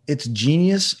week, it's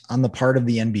genius on the part of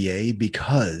the NBA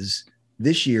because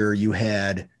this year you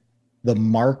had the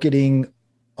marketing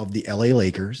of the LA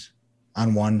Lakers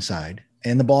on one side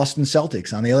and the Boston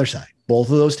Celtics on the other side. Both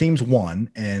of those teams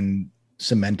won and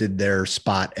cemented their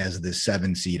spot as the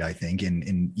 7 seed, I think,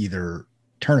 in either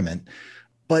tournament.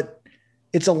 But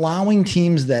it's allowing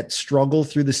teams that struggle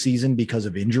through the season because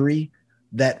of injury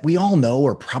that we all know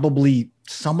are probably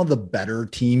some of the better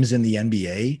teams in the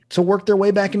NBA to work their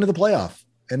way back into the playoff.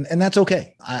 And that's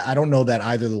okay. I don't know that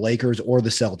either the Lakers or the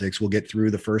Celtics will get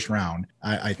through the first round.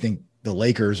 I think the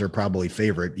Lakers are probably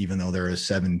favorite, even though they're a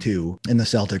 7-2, and the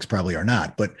Celtics probably are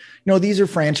not. But, these are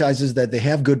franchises that they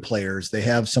have good players. They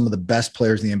have some of the best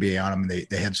players in the NBA on them.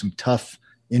 They have some tough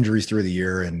injuries through the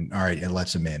year, and all right, it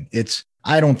lets them in.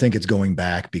 I don't think it's going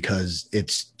back because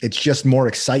it's just more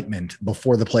excitement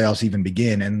before the playoffs even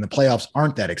begin. And the playoffs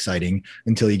aren't that exciting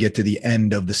until you get to the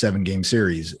end of the 7-game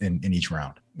series in each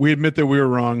round. We admit that we were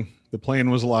wrong. The play-in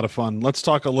was a lot of fun. Let's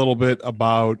talk a little bit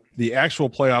about the actual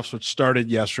playoffs, which started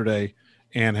yesterday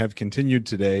and have continued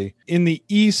today. In the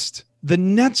East, the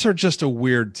Nets are just a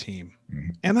weird team.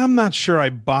 And I'm not sure I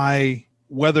buy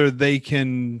whether they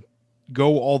can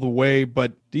go all the way,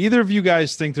 but do either of you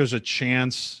guys think there's a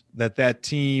chance that that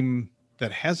team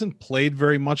that hasn't played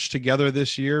very much together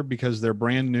this year because they're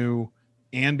brand new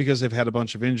and because they've had a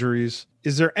bunch of injuries,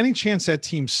 is there any chance that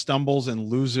team stumbles and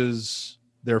loses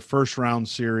their first round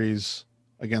series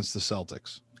against the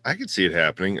Celtics? I could see it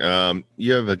happening.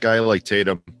 You have a guy like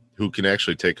Tatum who can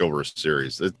actually take over a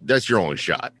series. That's your only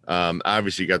shot.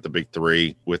 Obviously, you got the big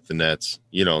three with the Nets.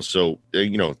 So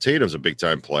Tatum's a big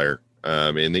time player.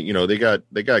 And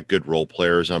they got good role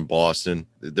players on Boston.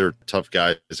 They're tough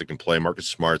guys that can play. Marcus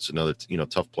Smart's another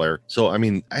tough player. So I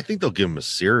mean, I think they'll give them a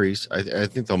series. I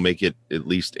think they'll make it at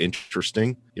least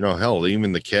interesting. Hell,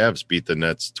 even the Cavs beat the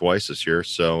Nets twice this year.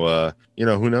 So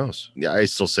who knows? Yeah, I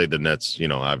still say the Nets.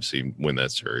 Obviously win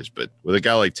that series. But with a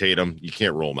guy like Tatum, you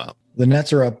can't roll them out. The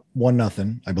Nets are up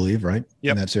 1-0, I believe, right?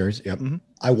 Yep. In that series. Yep. Mm-hmm.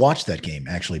 I watched that game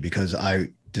actually because I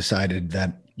decided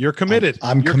that you're committed.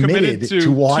 I'm committed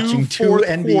to watching two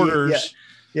NBA quarters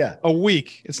yeah. a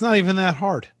week. It's not even that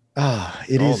hard.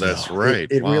 It is. That's though. right.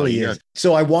 It really is.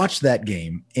 So I watched that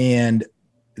game, and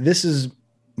this is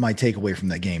my takeaway from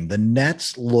that game. The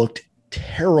Nets looked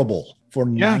terrible for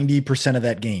 90% of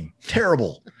that game.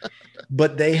 Terrible.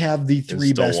 But they have the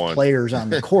three best players on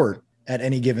the court at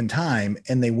any given time,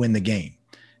 and they win the game.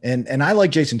 And I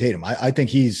like Jason Tatum. I think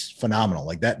he's phenomenal.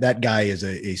 Like that guy is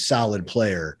a solid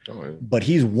player, but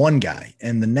he's one guy.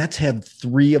 And the Nets have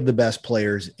three of the best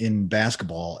players in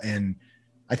basketball. And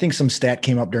I think some stat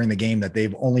came up during the game that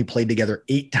they've only played together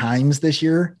 8 times this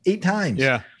year. 8 times.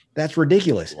 Yeah. That's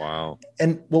ridiculous. Wow.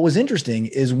 And what was interesting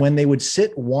is when they would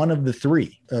sit one of the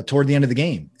three toward the end of the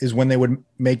game is when they would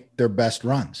make their best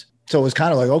runs. So it was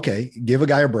kind of like, okay, give a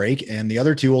guy a break and the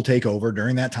other two will take over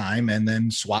during that time and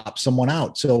then swap someone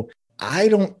out. So I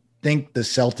don't think the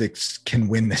Celtics can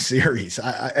win this series.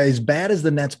 As bad as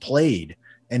the Nets played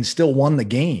and still won the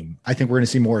game, I think we're going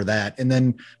to see more of that. And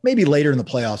then maybe later in the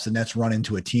playoffs, the Nets run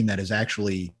into a team that is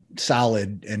actually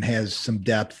solid and has some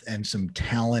depth and some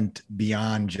talent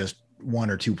beyond just one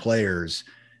or two players,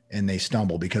 and they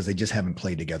stumble because they just haven't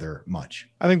played together much.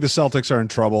 I think the Celtics are in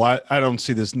trouble. I don't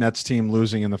see this Nets team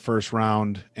losing in the first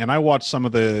round. And I watched some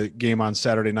of the game on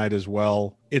Saturday night as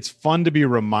well. It's fun to be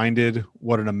reminded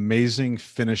what an amazing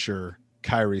finisher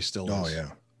Kyrie still is. Oh,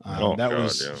 yeah.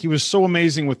 He was so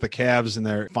amazing with the Cavs in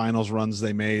their finals runs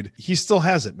they made. He still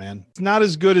has it, man. It's not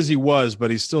as good as he was,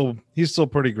 but he's still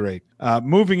pretty great.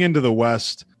 Moving into the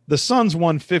West, the Suns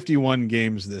won 51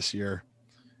 games this year.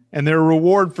 And their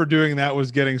reward for doing that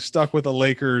was getting stuck with the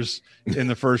Lakers in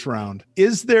the first round.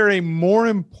 Is there a more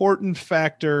important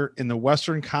factor in the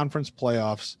Western Conference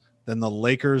playoffs than the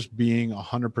Lakers being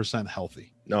 100%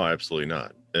 healthy? No, absolutely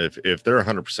not. If they're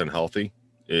 100% healthy,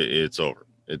 it's over.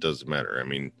 It doesn't matter. I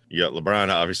mean, you got LeBron,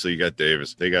 obviously you got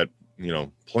Davis. They got,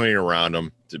 playing around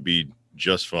them to be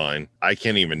just fine. I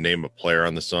can't even name a player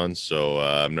on the Suns, so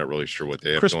I'm not really sure what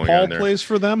they have Chris going Paul on there. plays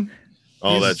for them.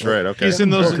 Oh, that's right. Okay. He's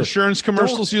in those Booker. insurance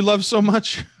commercials you love so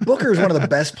much. Booker is one of the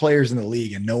best players in the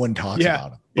league, and no one talks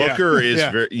about him. Booker is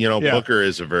Booker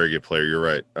is a very good player. You're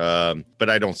right. But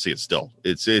I don't see it still.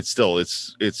 It's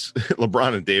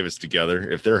LeBron and Davis together.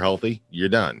 If they're healthy, you're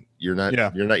done. You're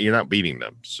not beating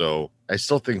them. So I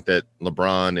still think that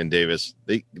LeBron and Davis,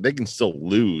 they can still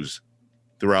lose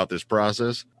throughout this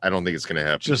process. I don't think it's going to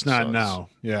happen. Just not now.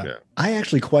 Yeah. I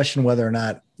actually question whether or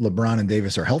not LeBron and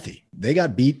Davis are healthy. They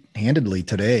got beat handedly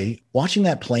today. Watching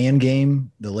that play-in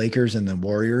game, the Lakers and the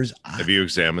Warriors. Have you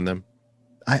examined them?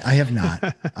 I have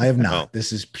not. I have not. Oh.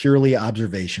 This is purely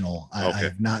observational. I Okay.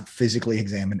 have not physically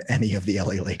examined any of the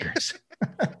LA Lakers.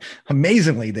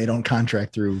 Amazingly, they don't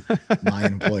contract through my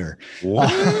employer.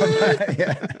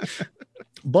 Yeah.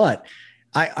 But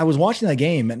I was watching that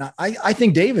game, and I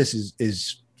think Davis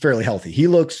is fairly healthy. He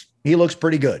looks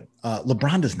pretty good.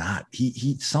 LeBron does not.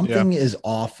 He something is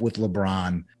off with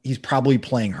LeBron. He's probably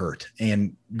playing hurt,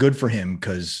 and good for him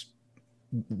because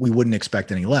we wouldn't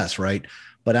expect any less, right?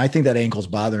 But I think that ankle's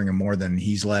bothering him more than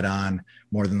he's let on,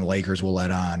 more than the Lakers will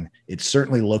let on. It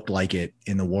certainly looked like it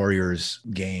in the Warriors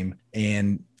game.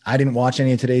 And I didn't watch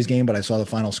any of today's game, but I saw the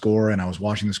final score and I was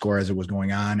watching the score as it was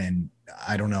going on. And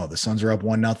I don't know, the Suns are up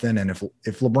 1-0. And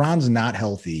if LeBron's not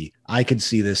healthy, I could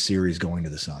see this series going to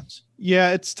the Suns.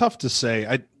 Yeah, it's tough to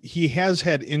say. He has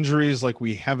had injuries like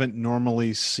we haven't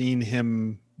normally seen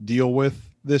him deal with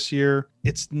this year.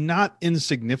 It's not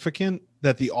insignificant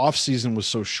that the offseason was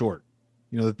so short.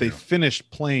 That they finished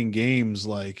playing games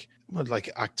like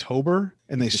October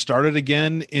and they started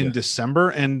again in December.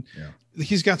 And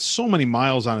he's got so many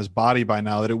miles on his body by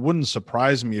now that it wouldn't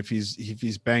surprise me if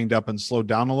he's banged up and slowed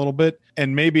down a little bit.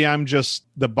 And maybe I'm just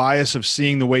the bias of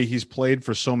seeing the way he's played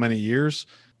for so many years.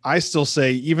 I still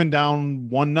say even down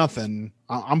 1-0,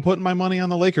 I'm putting my money on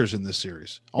the Lakers in this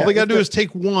series. All Yeah, they got to do is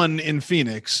take one in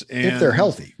Phoenix. And if they're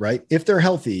healthy, right? If they're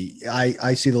healthy,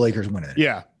 I see the Lakers winning it.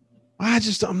 Yeah.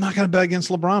 I'm not going to bet against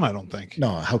LeBron, I don't think.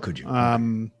 No, how could you?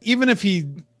 Even if he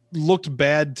looked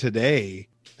bad today,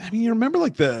 I mean, you remember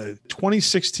like the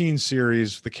 2016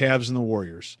 series, the Cavs and the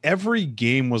Warriors. Every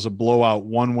game was a blowout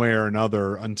one way or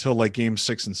another until like game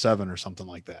 6 and 7 or something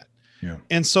like that. Yeah.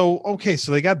 And so, okay,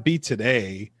 so they got beat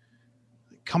today.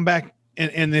 Come back,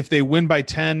 and if they win by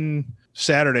 10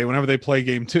 Saturday, whenever they play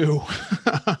game 2,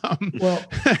 well,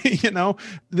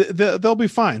 they'll be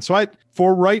fine. So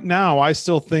for right now, I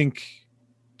still think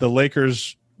the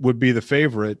Lakers would be the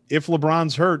favorite. If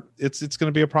LeBron's hurt, it's going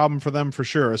to be a problem for them for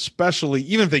sure, especially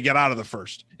even if they get out of the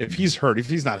first. If he's hurt, if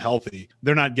he's not healthy,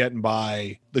 they're not getting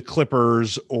by the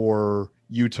Clippers or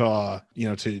Utah,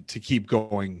 to keep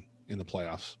going in the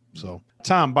playoffs. So,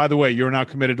 Tom, by the way, you're now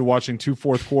committed to watching 2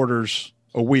 fourth quarters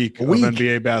a week of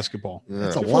NBA basketball.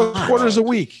 That's a 2 lot. fourth quarters a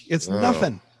week. It's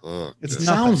nothing. It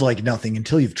sounds like nothing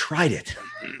until you've tried it.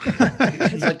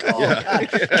 It's like,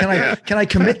 God, can I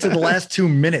commit to the last 2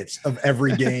 minutes of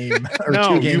every game? Or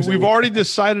No, 2 games we've already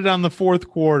decided on the fourth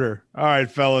quarter. All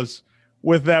right, fellas.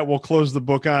 With that, we'll close the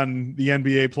book on the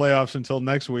NBA playoffs until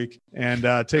next week and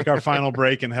take our final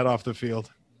break and head off the field.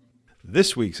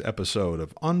 This week's episode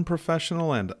of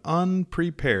Unprofessional and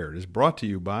Unprepared is brought to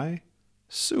you by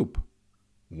Soup.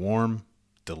 Warm,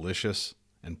 delicious,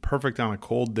 and perfect on a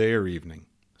cold day or evening.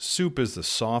 Soup is the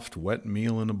soft, wet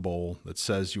meal in a bowl that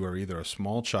says you are either a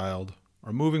small child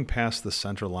or moving past the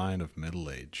center line of middle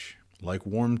age. Like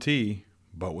warm tea,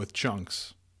 but with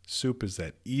chunks, soup is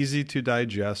that easy to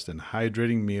digest and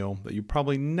hydrating meal that you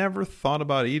probably never thought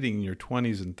about eating in your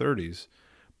 20s and 30s,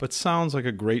 but sounds like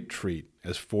a great treat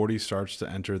as 40 starts to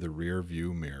enter the rear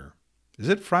view mirror. Is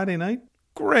it Friday night?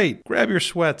 Great! Grab your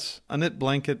sweats, a knit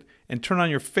blanket, and turn on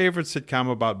your favorite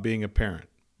sitcom about being a parent.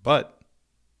 But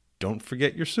don't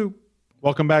forget your soup.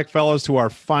 Welcome back, fellas, to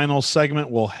our final segment.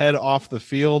 We'll head off the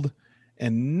field,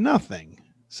 and nothing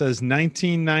says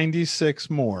 1996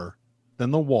 more than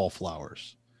the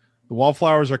Wallflowers. The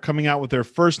Wallflowers are coming out with their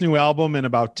first new album in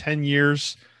about 10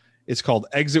 years. It's called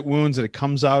Exit Wounds, and it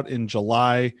comes out in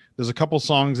July. There's a couple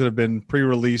songs that have been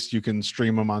pre-released. You can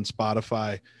stream them on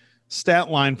Spotify. Stat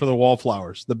line for the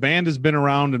Wallflowers. The band has been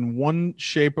around in one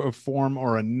shape or form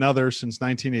or another since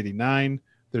 1989.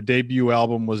 Their debut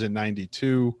album was in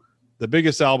 92. The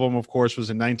biggest album, of course, was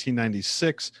in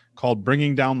 1996 called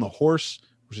Bringing Down the Horse,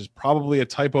 which is probably a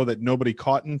typo that nobody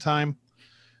caught in time.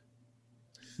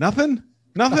 Nothing?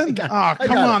 Come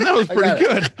on. That was pretty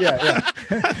good. Yeah.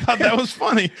 I thought that was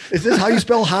funny. Is this how you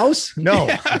spell house? No.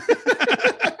 Yeah.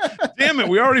 Damn it.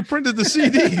 We already printed the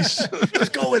CDs.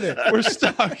 Just go with it. We're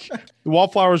stuck. The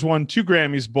Wallflowers won 2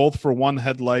 Grammys, both for One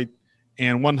Headlight.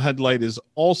 And One Headlight is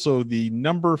also the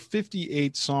number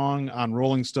 58 song on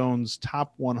Rolling Stone's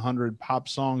top 100 pop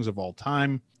songs of all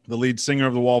time. The lead singer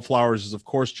of the Wallflowers is, of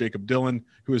course, Jacob Dylan,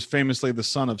 who is famously the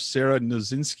son of Sarah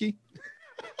Nizinski.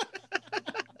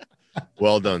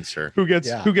 Well done, sir. Who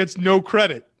gets no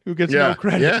credit. No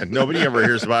credit. Yeah, nobody ever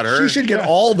hears about her. She should get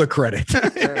all the credit.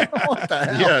 What the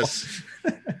hell? Yes.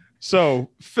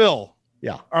 So, Phil,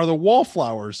 Yeah. are the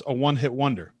Wallflowers a one-hit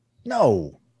wonder?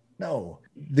 No.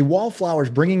 The Wallflowers,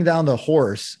 Bringing Down the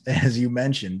Horse, as you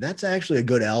mentioned, that's actually a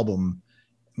good album.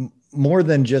 More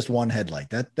than just One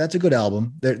Headlight. That's a good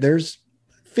album. There's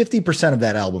 50% of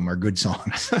that album are good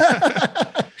songs.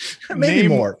 Maybe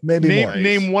more.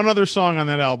 Name one other song on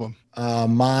that album.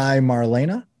 My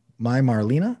Marlena,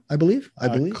 I believe.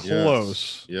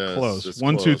 Close. Yes, close. it's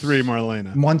 1, 2, close. 3,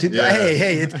 Marlena. 1, 2, 3. Yeah.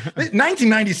 Hey,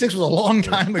 1996 was a long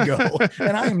time ago,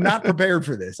 and I am not prepared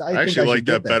for this. I actually like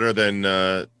that better than.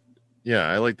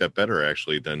 I like that better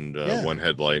actually than One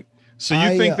Headlight. So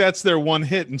you think that's their one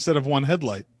hit instead of One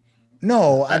Headlight?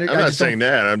 No, I'm not saying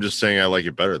that. I'm just saying I like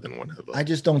it better than One Headlight. I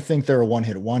just don't think they're a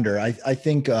one-hit wonder. I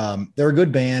think they're a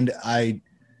good band. I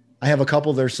have a couple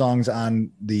of their songs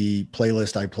on the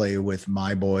playlist I play with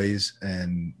my boys,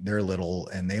 and they're little,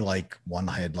 and they like One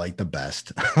Headlight the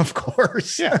best, of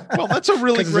course. Yeah, well, that's a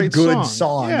really great it's a good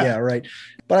song. Yeah, right.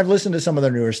 But I've listened to some of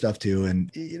their newer stuff too, and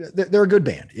they're a good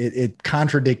band. It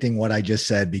contradicting what I just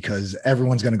said, because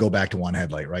everyone's going to go back to One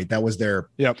Headlight, right? That was their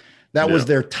was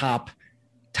their top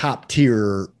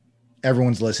tier.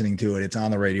 Everyone's listening to it. It's on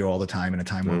the radio all the time in a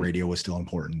time where radio was still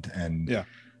important. And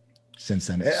since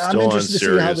then, I'm interested to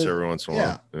see how every once in a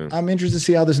while. Yeah. I'm interested to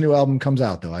see how this new album comes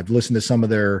out, though. I've listened to some of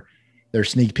their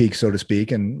sneak peeks, so to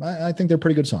speak, and I think they're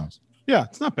pretty good songs. Yeah,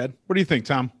 it's not bad. What do you think,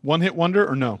 Tom? One hit wonder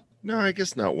or no? No, I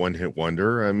guess not one hit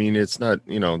wonder. I mean, it's not,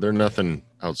 they're nothing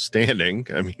outstanding.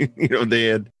 I mean, they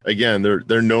had, again,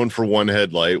 they're known for One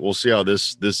Headlight. We'll see how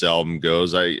this album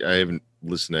goes. I haven't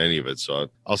listened to any of it,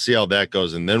 so I'll see how that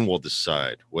goes, and then we'll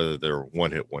decide whether they're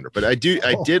one hit wonder. But I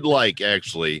did like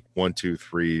actually 1, 2,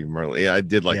 3. Yeah, I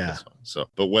did like that song. So,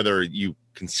 but whether you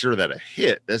consider that a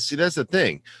hit, that's the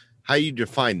thing. How you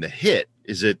define the hit?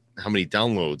 Is it how many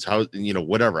downloads? How,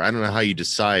 whatever. I don't know how you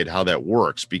decide how that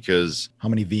works, because how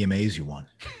many VMAs you want?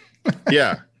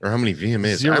 Yeah. Or how many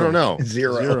VMAs? Zero. I don't know.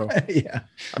 Zero. Yeah.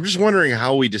 I'm just wondering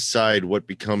how we decide what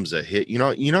becomes a hit. You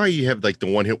know how you have like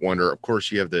the one hit wonder. Of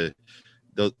course, you have the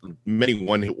many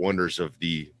one hit wonders of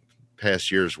the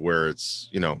past years where it's,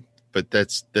 but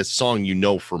that's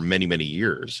song for many, many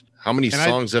years. How many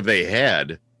songs have they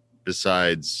had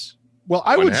besides? Well,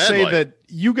 I would say that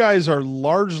you guys are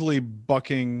largely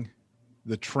bucking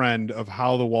the trend of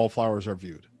how the Wallflowers are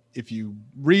viewed. If you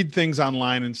read things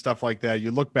online and stuff like that,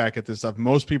 you look back at this stuff,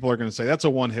 most people are going to say that's a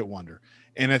one-hit wonder.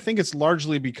 And I think it's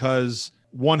largely because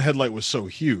One Headlight was so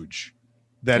huge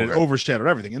that it overshadowed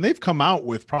everything. And they've come out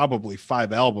with probably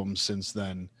 5 albums since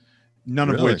then, none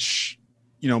of which,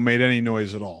 made any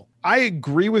noise at all. I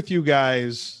agree with you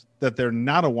guys that they're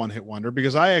not a one-hit wonder,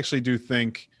 because I actually do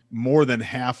think more than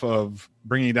half of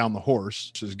Bringing Down the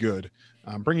Horse is good.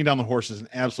 Bringing Down the Horse is an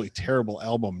absolutely terrible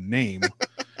album name.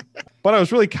 But I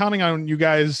was really counting on you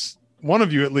guys, one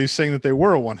of you at least, saying that they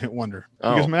were a one-hit wonder.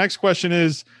 Because my next question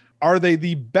is, are they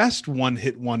the best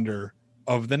one-hit wonder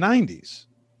of the 90s?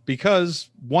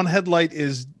 Because One Headlight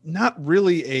is not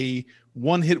really a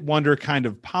one-hit wonder kind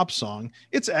of pop song.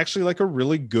 It's actually like a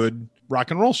really good rock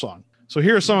and roll song. So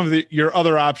here are some of your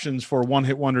other options for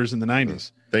one-hit wonders in the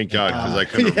 90s. Thank God, because I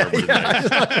couldn't remember the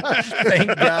name.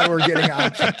 Thank God we're getting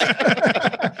options.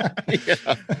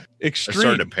 Extreme. I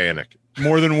started to panic.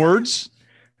 More Than Words?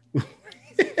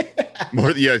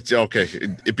 Okay.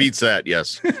 It beats that,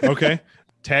 yes. Okay.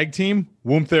 Tag Team,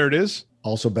 Whoomp There It Is.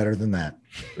 Also better than that.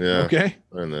 Yeah. Okay.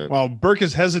 Well, Burke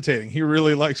is hesitating. He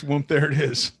really likes Whoomp There It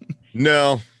Is.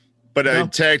 No.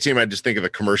 But Tag Team, I just think of the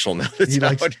commercial now. He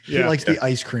likes the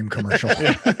ice cream commercial.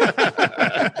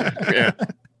 Yeah.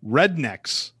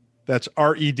 Rednex, that's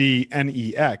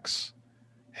Rednex,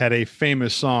 had a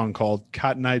famous song called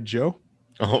Cotton Eyed Joe.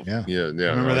 Oh, yeah.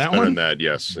 Remember that one? That,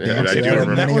 yes. Yeah, I do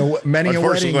remember many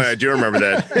Unfortunately, weddings. I do remember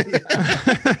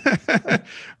that.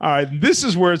 All right. This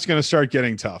is where it's going to start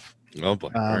getting tough. Oh,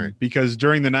 boy. All right. Because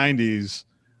during the 90s,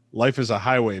 Life is a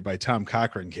Highway by Tom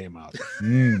Cochrane came out.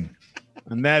 And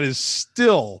that is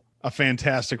still a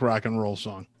fantastic rock and roll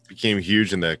song. Became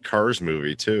huge in that Cars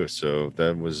movie too, so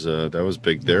that was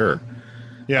big there.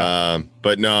 Yeah.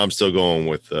 But no, I'm still going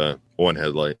with One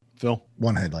Headlight. Phil?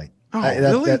 One Headlight. Oh,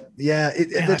 really? That's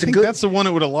I think that's the one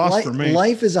that would have lost for me.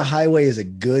 Life is a Highway is a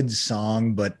good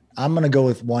song, but I'm going to go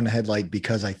with One Headlight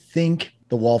because I think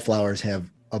the Wallflowers have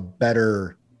a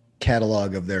better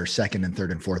catalog of their second and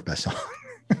third and fourth best song.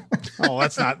 Oh,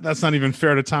 that's not even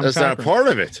fair to Tom Cochrane. That's not part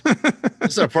of it.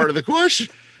 That's not part of the question.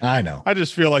 I know. I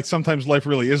just feel like sometimes life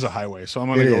really is a highway, so I'm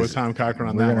going to go with Tom Cochrane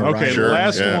on that one. Okay,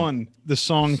 last one, the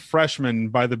song "Freshman"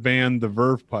 by the band The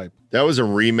Verve Pipe. That was a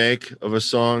remake of a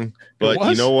song, but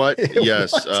you know what?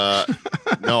 Yes,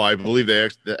 no, I believe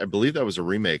that was a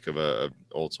remake of a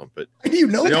old song. But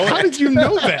how did you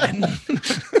know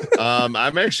that?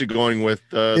 I'm actually going with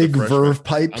Big the Verve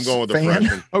Pipe. I'm going with fan? the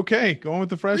Freshman. Okay, going with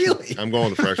the Freshman. Really? I'm going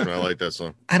with the Freshman. I like that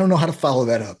song. I don't know how to follow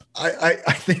that up.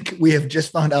 I think we have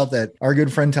just found out that our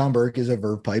good friend Tom Burke is a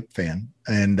Verve Pipe fan,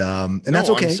 and that's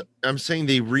okay. I'm saying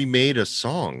they remade a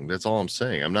song. That's all I'm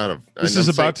saying. I'm not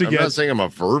not saying I'm a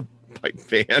Verve Pipe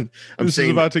fan. This is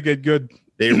about to get good.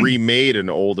 They remade an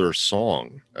older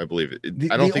song, I believe.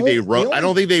 I don't think they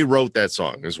wrote that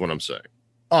song. Is what I'm saying.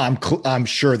 Oh, I'm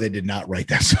sure they did not write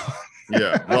that song.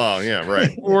 Yeah. Well, yeah,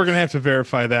 right. We're gonna have to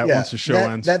verify that once the show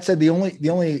ends. That said, the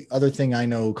only other thing I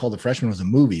know called The Freshman was a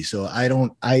movie. So I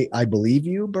believe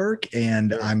you, Burke,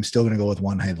 and I'm still gonna go with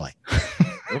One Headlight.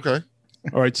 Okay.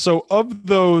 All right. So of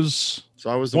those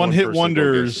one-hit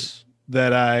wonders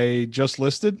that I just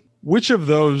listed, which of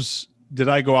those did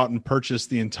I go out and purchase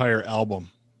the entire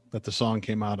album that the song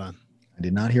came out on? I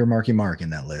did not hear Marky Mark in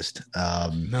that list.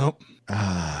 Nope.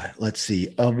 Let's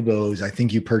see. Of those, I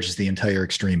think you purchased the entire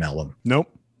Extreme album.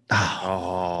 Nope.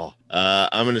 I'm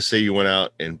going to say you went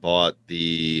out and bought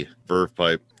the Verve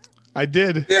Pipe. I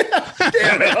did.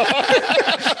 Damn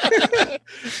it.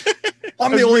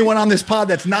 I'm the only one on this pod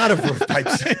that's not a Verve Pipe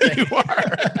fan. You are.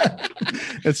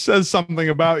 It says something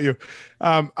about you.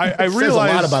 I realize says a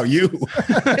lot about you.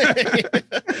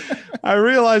 I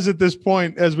realize at this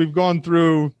point, as we've gone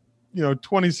through,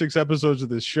 26 episodes of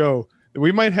this show, that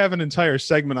we might have an entire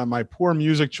segment on my poor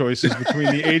music choices between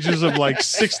the ages of like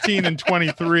 16 and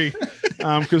 23.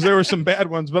 because there were some bad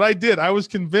ones. But I was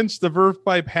convinced the Verve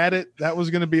Pipe had it. That was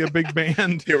going to be a big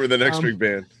band. They were the next big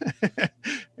band.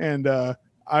 And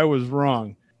I was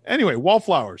wrong. Anyway,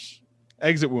 Wallflowers,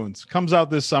 Exit Wounds comes out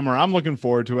this summer. I'm looking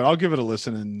forward to it. I'll give it a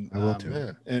listen and I will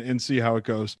too. and see how it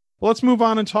goes. Well, let's move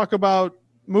on and talk about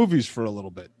movies for a little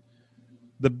bit.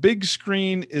 The big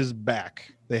screen is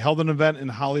back. They held an event in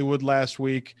Hollywood last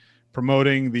week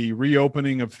promoting the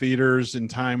reopening of theaters in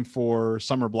time for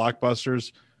summer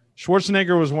blockbusters.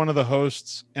 Schwarzenegger was one of the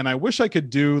hosts, and I wish I could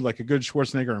do like a good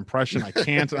Schwarzenegger impression. I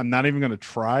can't. I'm not even going to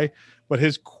try. But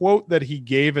his quote that he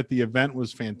gave at the event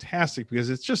was fantastic because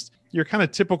it's just your kind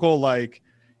of typical, like,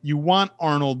 you want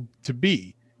Arnold to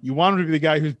be. You want him to be the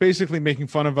guy who's basically making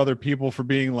fun of other people for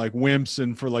being like wimps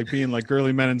and for like being like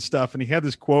girly men and stuff. And he had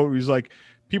this quote where he's like,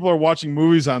 people are watching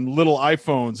movies on little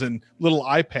iPhones and little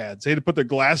iPads. They had to put their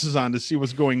glasses on to see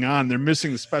what's going on. They're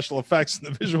missing the special effects and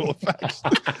the visual effects.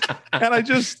 And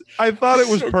I thought it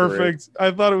was so perfect. Great.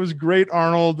 I thought it was great.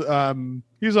 Arnold,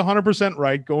 he's 100%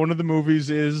 right. Going to the movies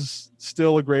is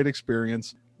still a great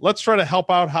experience. Let's try to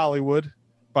help out Hollywood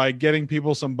by getting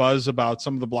people some buzz about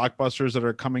some of the blockbusters that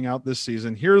are coming out this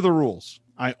season. Here are the rules.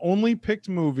 I only picked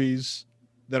movies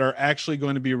that are actually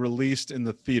going to be released in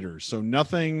the theaters. So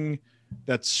nothing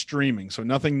that's streaming. So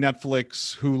nothing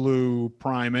Netflix, Hulu,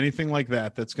 Prime, anything like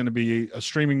that that's going to be a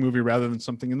streaming movie rather than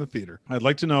something in the theater. I'd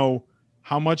like to know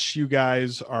how much you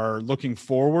guys are looking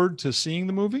forward to seeing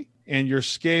the movie, and your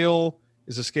scale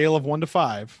is a scale of 1 to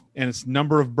 5, and it's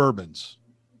number of bourbons.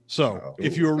 So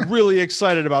if you're really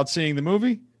excited about seeing the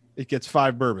movie, it gets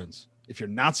 5 bourbons. If you're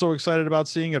not so excited about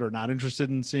seeing it or not interested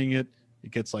in seeing it,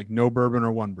 it gets like no bourbon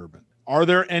or 1 bourbon. Are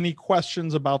there any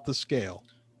questions about the scale?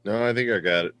 No, I think I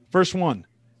got it. First one,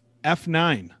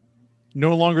 F9.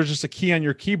 No longer just a key on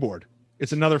your keyboard.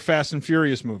 It's another Fast and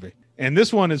Furious movie. And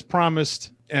this one is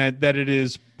promised that it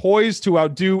is poised to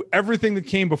outdo everything that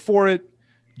came before it.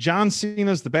 John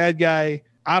Cena's the bad guy.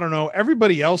 I don't know.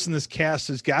 Everybody else in this cast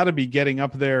has got to be getting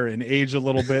up there in age a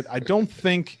little bit. I don't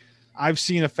think I've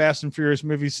seen a Fast and Furious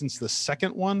movie since the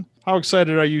second one. How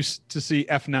excited are you to see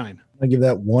F9? I give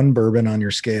that 1 bourbon on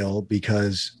your scale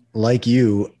because, like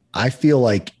you, I feel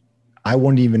like I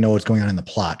wouldn't even know what's going on in the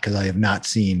plot because I have not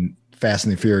seen Fast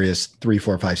and the Furious 3,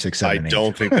 4, 5, 6, 7, 8. I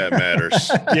don't think that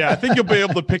matters. Yeah, I think you'll be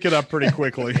able to pick it up pretty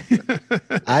quickly.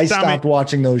 I stopped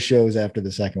watching those shows after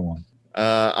the second one.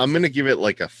 I'm going to give it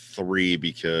like a 3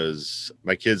 because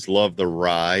my kids love the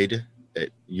ride at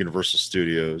Universal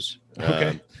Studios.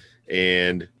 Okay.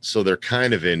 And so they're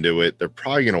kind of into it. They're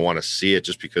probably going to want to see it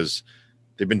just because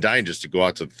they've been dying just to go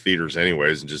out to the theaters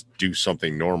anyways and just do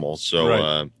something normal. So,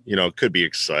 right. It could be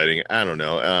exciting. I don't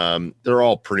know. They're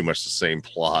all pretty much the same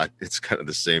plot. It's kind of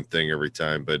the same thing every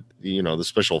time, but the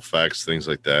special effects, things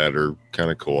like that are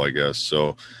kind of cool, I guess.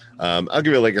 So, I'll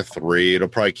give it like a 3. It'll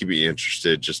probably keep you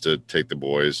interested just to take the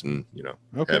boys and,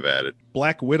 have at it.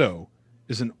 Black Widow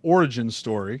is an origin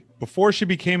story. Before she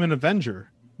became an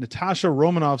Avenger, Natasha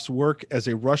Romanoff's work as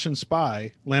a Russian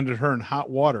spy landed her in hot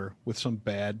water with some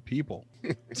bad people.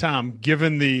 Tom,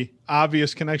 given the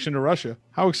obvious connection to Russia,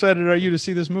 how excited are you to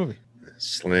see this movie?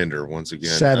 Slander once again.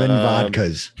 7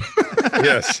 vodkas.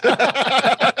 Yes.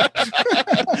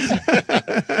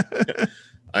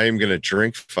 I am going to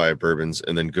drink 5 bourbons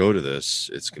and then go to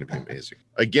this. It's going to be amazing.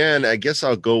 Again, I guess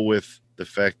I'll go with the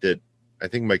fact that I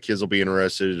think my kids will be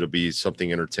interested. It'll be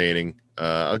something entertaining.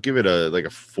 I'll give it a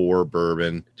 4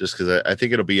 bourbon just because I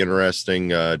think it'll be interesting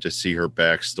to see her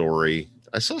backstory.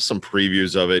 I saw some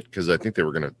previews of it because I think they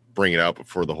were going to bring it out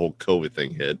before the whole COVID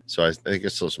thing hit. So I think I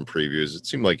saw some previews. It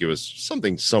seemed like it was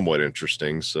something somewhat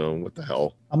interesting. So what the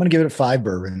hell? I'm going to give it 5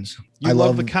 bourbons. I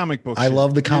love the comic book. I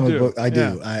love the comic book. I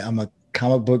do. Yeah. I'm a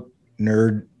comic book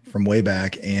nerd from way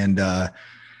back. And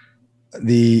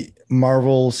the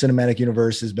Marvel Cinematic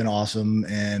Universe has been awesome.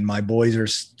 And my boys are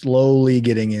slowly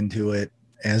getting into it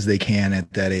as they can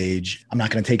at that age. I'm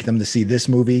not going to take them to see this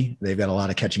movie. They've got a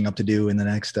lot of catching up to do in the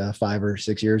next 5 or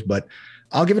 6 years, but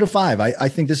I'll give it a 5. I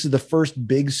think this is the first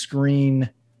big screen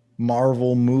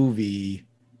Marvel movie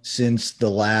since the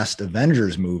last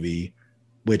Avengers movie,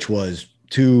 which was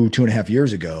 2.5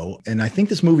 years ago. And I think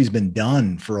this movie's been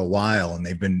done for a while and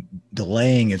they've been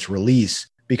delaying its release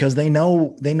because they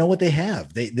know what they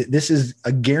have. This is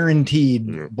a guaranteed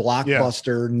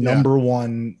blockbuster number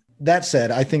one. That said,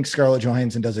 I think Scarlett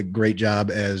Johansson does a great job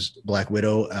as Black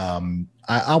Widow.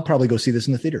 I'll probably go see this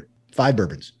in the theater. 5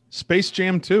 bourbons. Space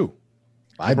Jam 2.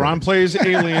 LeBron bourbons. plays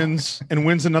aliens and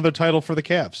wins another title for the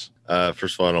Cavs.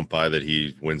 First of all, I don't buy that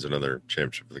he wins another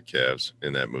championship for the Cavs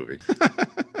in that movie.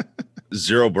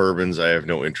 0 bourbons. I have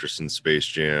no interest in Space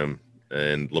Jam.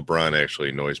 And LeBron actually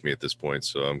annoys me at this point,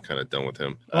 so I'm kind of done with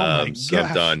him. Oh my so I'm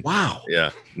gosh. done. Wow.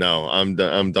 Yeah, no, I'm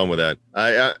done with that.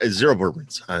 I 0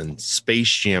 bourbons on Space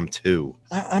Jam 2.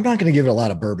 I'm not going to give it a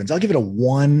lot of bourbons. I'll give it a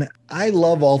 1. I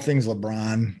love all things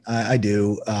LeBron. I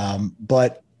do.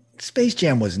 But Space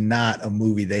Jam was not a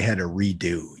movie they had to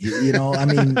redo. You know, I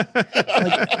mean,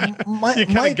 like, You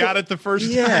kind of got it the first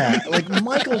yeah, time. like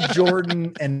Michael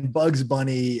Jordan and Bugs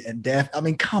Bunny and Daft. I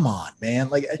mean, come on, man.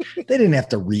 Like they didn't have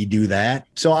to redo that.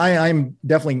 So I'm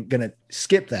definitely going to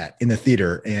skip that in the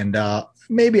theater. And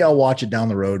maybe I'll watch it down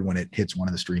the road when it hits one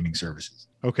of the streaming services.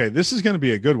 Okay, this is going to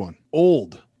be a good one.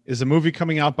 Old is a movie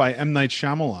coming out by M. Night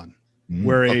Shyamalan,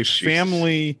 where a Jesus.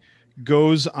 family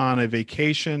goes on a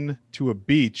vacation to a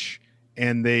beach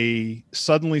and they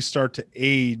suddenly start to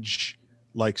age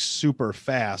like super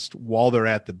fast while they're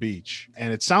at the beach.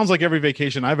 And it sounds like every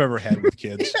vacation I've ever had with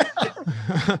kids.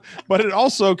 But it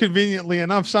also, conveniently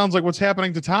enough, sounds like what's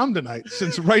happening to Tom tonight,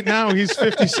 since right now he's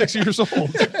 56 years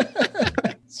old.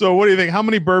 So what do you think? How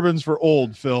many bourbons for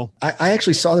Old, Phil? I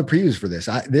actually saw the previews for this.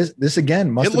 This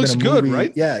again must It have looks been a good, movie,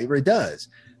 right? Yeah, it does.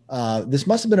 This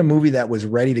must have been a movie that was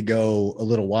ready to go a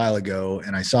little while ago,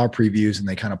 and I saw previews and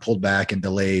they kind of pulled back and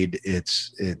delayed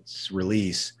its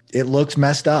release. It looks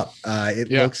messed up.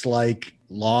 It looks like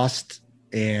Lost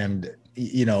and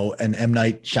an M.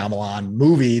 Night Shyamalan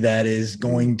movie that is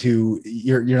going to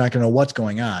you're not going to know what's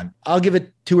going on. I'll give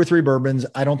it 2 or 3 bourbons.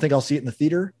 I don't think I'll see it in the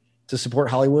theater to support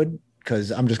Hollywood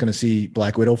because I'm just going to see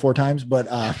Black Widow 4 times. But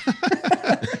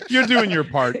You're doing your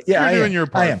part. yeah, You're doing your I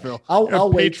part, am. Phil. I'll You're a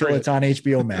wait till patriot. it's on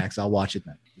HBO Max. I'll watch it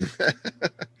then.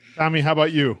 Tommy, how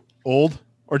about you? Old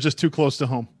or just too close to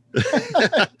home?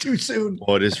 Too soon.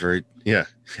 Well, it is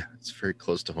it's very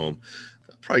close to home.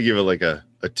 I'll probably give it like a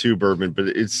 2 bourbon, but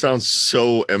it sounds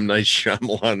so M. Night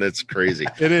Shyamalan. That's crazy.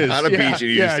 It is. On a beach and you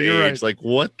used to you're age. right. Like,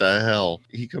 what the hell?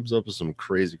 He comes up with some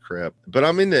crazy crap. But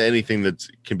I'm into anything that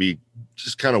can be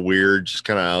just kind of weird, just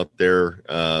kind of out there.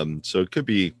 So it could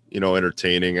be,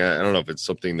 entertaining. I don't know if it's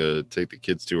something to take the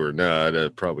kids to or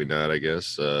not. Probably not, I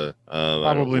guess.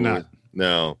 Probably not.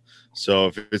 No. So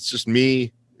if it's just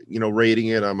me, rating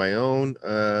it on my own,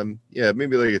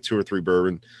 maybe like a 2 or 3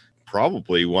 bourbon.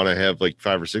 Probably want to have like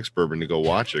 5 or 6 bourbon to go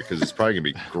watch it because it's probably gonna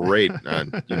be great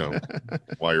on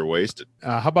while you're wasted.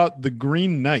 How about The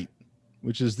Green Knight,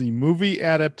 which is the movie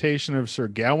adaptation of Sir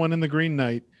Gawain and the Green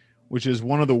Knight, which is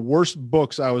one of the worst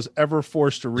books I was ever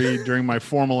forced to read during my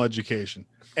formal education.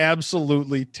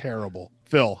 Absolutely terrible.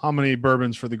 Phil, how many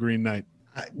bourbons for The Green Knight?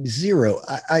 0.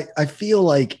 I feel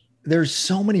like there's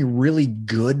so many really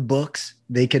good books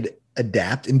they could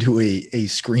adapt into a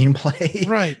screenplay.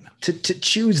 Right. to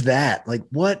choose that, like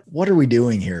what are we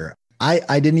doing here?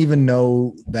 I didn't even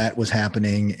know that was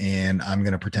happening, and I'm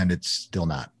gonna pretend it's still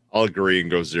not. I'll agree and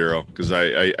go 0 because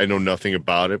I know nothing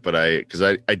about it, but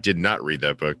I did not read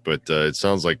that book, but it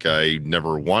sounds like I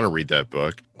never want to read that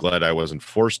book. Glad I wasn't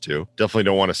forced to. Definitely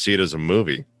don't want to see it as a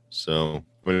movie. So I'm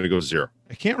going to go 0.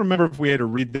 I can't remember if we had to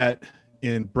read that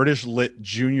in British Lit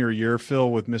junior year,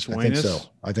 Phil, with Miss Waynes.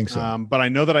 I think so. But I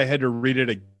know that I had to read it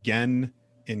again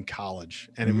in college,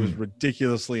 and it was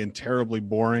ridiculously and terribly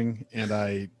boring, and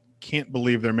I can't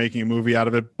believe they're making a movie out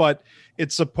of it. But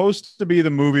it's supposed to be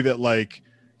the movie that like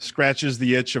scratches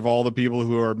the itch of all the people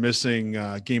who are missing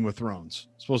Game of Thrones.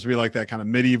 It's supposed to be like that kind of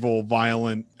medieval,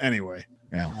 violent. Anyway,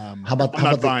 Yeah. I'm how not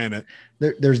about buying it.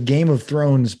 there's Game of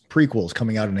Thrones prequels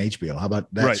coming out on HBO. How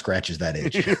about that? Right. Scratches that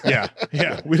itch.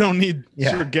 Yeah. We don't need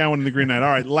Yeah. Sir Gawain and the Green Knight. All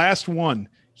right, last one.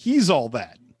 He's All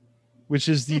That, which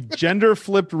is the gender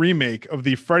flipped remake of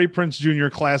the Freddie Prinze Jr.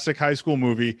 classic high school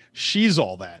movie She's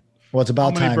All That. Well, it's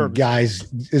about How many time, bourbons?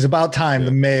 guys. It's about time Yeah.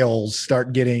 the males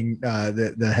start getting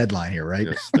the headline here, right?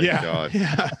 Yes, thank Yeah. God.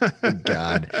 Yeah. Good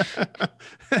God.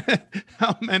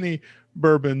 How many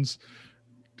bourbons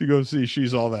to go see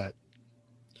She's All That?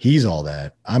 He's all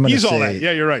that. I'm gonna He's say. All That.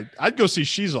 Yeah, you're right. I'd go see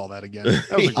She's All That again.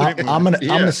 That was a great movie. I'm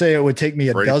Yeah. gonna say it would take me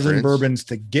a Freddie dozen Prinze. bourbons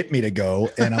to get me to go,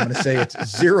 and I'm gonna say it's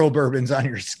 0 bourbons on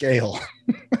your scale.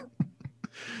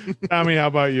 Tommy, how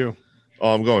about you?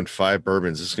 Oh, I'm going 5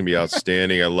 bourbons. This is gonna be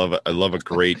outstanding. I love a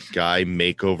great guy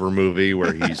makeover movie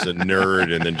where he's a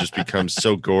nerd and then just becomes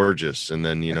so gorgeous and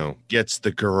then gets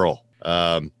the girl.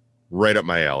 Right up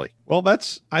my alley. Well,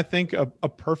 that's, I think, a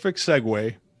perfect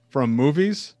segue from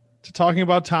movies to talking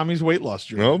about Tommy's weight loss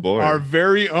journey. Oh boy. Our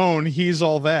very own He's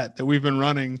All That we've been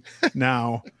running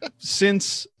now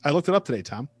since, I looked it up today,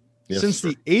 Tom. Yes, Since sir.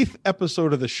 the 8th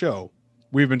episode of the show,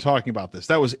 we've been talking about this.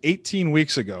 That was 18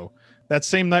 weeks ago. That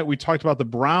same night, we talked about the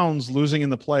Browns losing in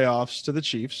the playoffs to the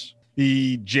Chiefs,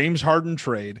 the James Harden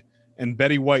trade, and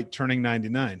Betty White turning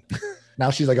 99.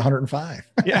 Now she's like 105.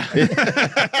 Yeah.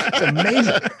 It's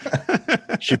amazing.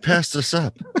 She passed us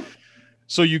up.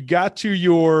 So you got to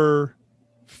your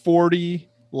 40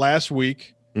 last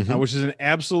week, Mhm. which is an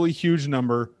absolutely huge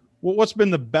number. What's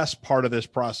been the best part of this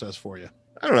process for you?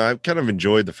 I don't know. I've kind of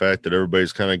enjoyed the fact that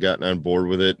everybody's kind of gotten on board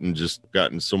with it and just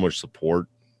gotten so much support.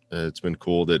 It's been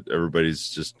cool that everybody's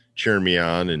just cheering me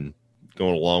on and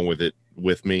going along with it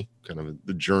with me, kind of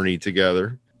the journey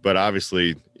together. But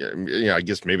obviously, I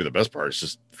guess maybe the best part is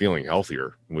just feeling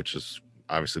healthier, which is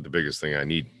obviously the biggest thing I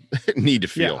need to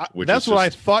feel. Yeah, which that's is what I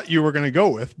just- thought you were going to go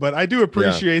with, but I do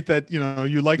appreciate that,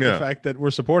 you like the Yeah. fact that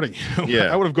we're supporting you.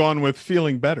 Yeah. I would have gone with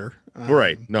feeling better.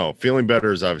 Right. No, feeling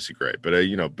better is obviously great, but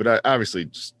obviously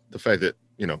just the fact that,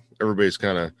 everybody's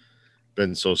kind of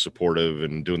been so supportive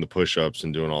and doing the push-ups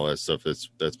and doing all that stuff.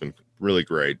 That's been really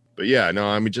great. But yeah, no,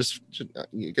 I mean, just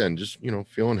again,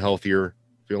 feeling healthier,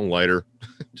 feeling lighter,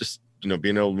 just,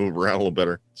 being able to move around a little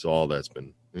better. So all that's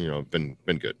been,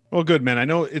 been good. Well, good, man. I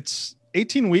know it's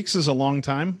 18 weeks is a long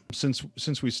time since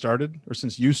we started, or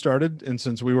since you started, and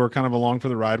since we were kind of along for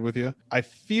the ride with you. I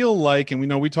feel like,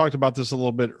 and we talked about this a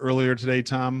little bit earlier today,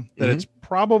 Tom, that Mhm. it's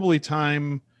probably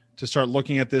time to start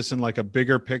looking at this in like a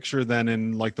bigger picture than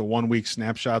in like the 1 week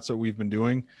snapshots that we've been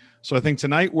doing. So I think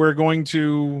tonight we're going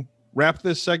to wrap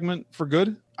this segment for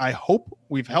good. I hope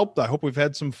we've helped. I hope we've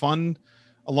had some fun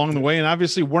along the way. And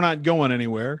obviously we're not going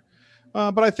anywhere.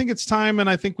 But I think it's time, and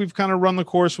I think we've kind of run the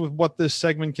course with what this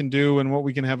segment can do and what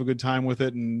we can have a good time with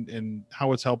it, and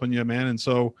how it's helping you, man. And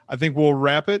so I think we'll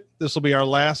wrap it. This will be our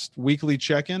last weekly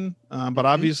check-in. But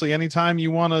obviously, anytime you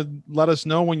want to let us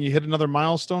know when you hit another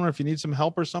milestone, or if you need some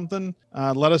help or something,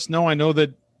 let us know. I know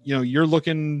that you're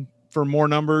looking for more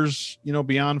numbers,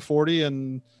 beyond 40,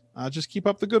 and just keep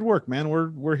up the good work, man.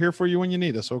 We're here for you when you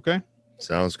need us. Okay.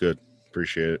 Sounds good.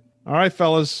 Appreciate it. All right,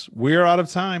 fellas, we're out of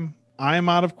time. I'm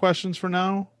out of questions for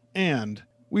now, and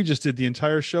we just did the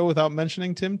entire show without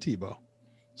mentioning Tim Tebow.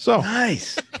 So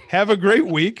Nice. have a great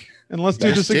week, and let's do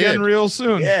Best this again did. real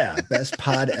soon. Yeah. Best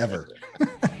pod ever.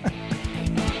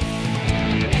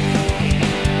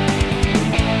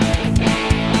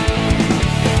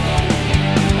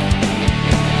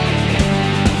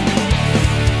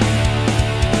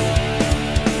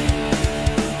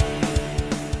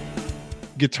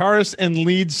 Guitarist and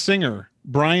lead singer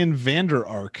Brian Vander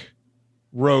Ark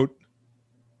wrote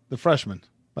 "The Freshman"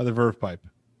 by the Verve Pipe.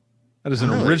 That is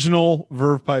an Really? original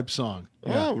Verve Pipe song.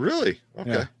 Yeah. Oh, really? Okay.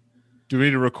 Yeah. Do we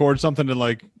need to record something to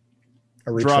like?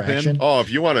 A Drop in. retraction. Oh,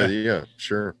 if you want to, yeah,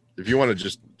 sure. If you want to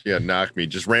just, knock me,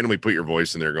 just randomly put your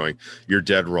voice in there going, "You're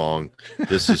dead wrong.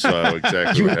 This is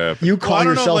exactly what happened." You call Well, I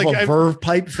don't know, yourself like, a I- Verve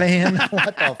Pipe fan? What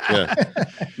the fuck?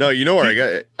 Yeah. No, you know where I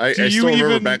got I Do you still remember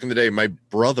even- back in the day, my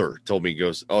brother told me, he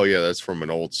goes, "Oh yeah, that's from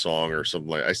an old song or something."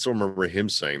 Like I still remember him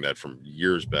saying that from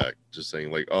years back, just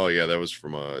saying like, "Oh yeah, that was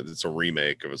from it's a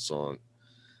remake of a song."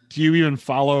 Do you even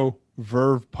follow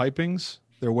Verve Pipings,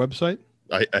 their website?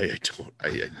 I don't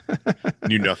I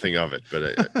knew nothing of it,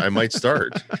 but I might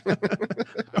start.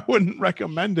 I wouldn't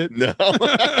recommend it. No.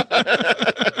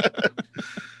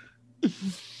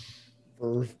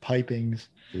 Verve Pipings.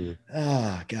 Mm.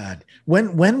 Ah, God.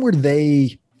 When were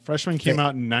they? Freshman came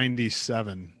out in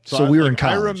 '97, So we were in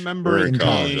college. I remember We're it in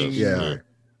college, being, yeah.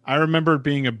 I remember it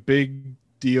being a big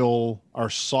deal our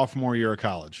sophomore year of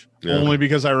college. Yeah. Only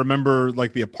because I remember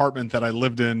like the apartment that I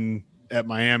lived in at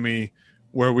Miami,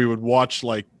 where we would watch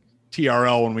like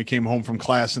TRL when we came home from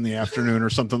class in the afternoon or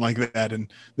something like that, and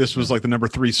this was like the number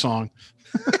 3 song.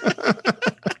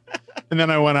 And then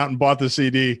I went out and bought the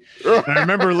CD. And I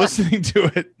remember listening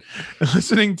to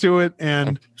it,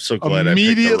 and So glad I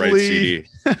picked the right Immediately- CD.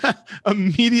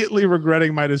 immediately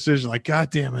regretting my decision. Like, God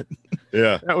damn it.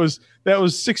 Yeah. That was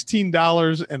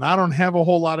 $16, and I don't have a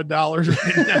whole lot of dollars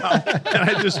right now. And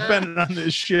I just spent it on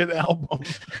this shit album.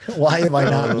 Why have I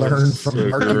not Oh, learned from so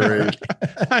Marky Mark? great.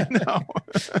 I know.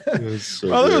 It was so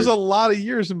Well, there was great. a lot of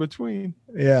years in between.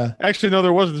 Yeah. Actually, no,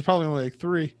 there wasn't. There's probably only like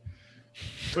 3.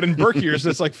 But in Burke years,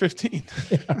 it's like 15.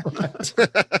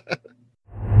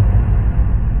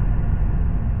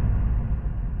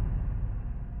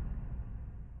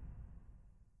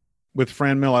 With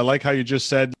Fran Mill, I like how you just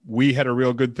said we had a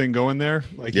real good thing going there.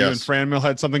 Like you and Yes. Fran Mill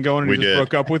had something going, and We he just did.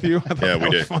 broke up with you. I thought Yeah, that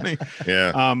we was did. funny.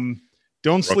 Yeah.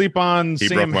 Don't sleep on he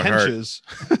Sam broke my heart. Henches.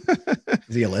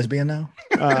 Is he a lesbian now?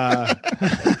 Uh,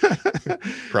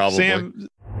 Probably. Sam,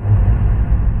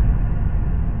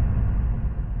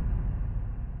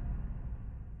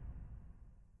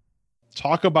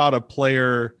 talk about a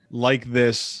player like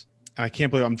this. I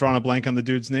can't believe I'm drawing a blank on the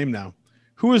dude's name now.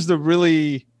 Who is the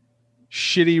really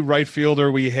shitty right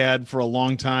fielder we had for a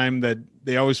long time that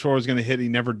they always thought was going to hit? He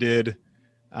never did.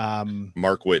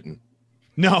 Mark Whitten.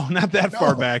 No, not that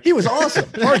far back. He was awesome.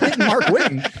 Hard hitting Mark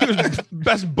Whitten. He was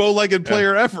best bow-legged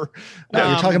player ever.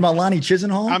 You're talking about Lonnie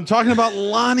Chisenhall? I'm talking about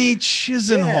Lonnie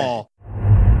Chisenhall.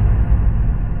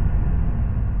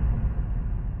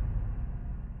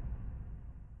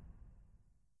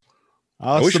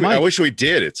 I wish we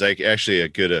did. It's like actually a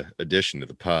good addition to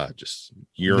the pod. Just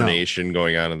urination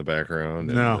going on in the background.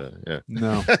 And,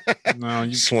 No.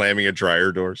 You, slamming of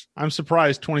dryer doors. I'm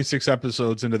surprised 26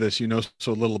 episodes into this, you know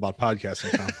so little about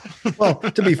podcasting, Tom. Well,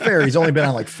 to be fair, he's only been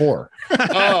on like 4.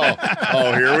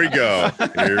 Oh, here we go.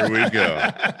 Here we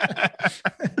go.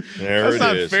 There That's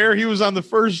not fair. He was on the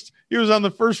first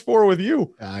 4 with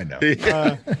you. I know.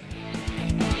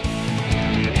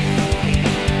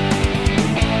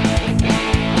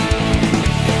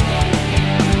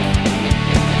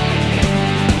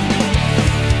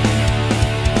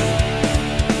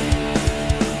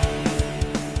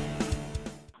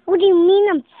 What do you mean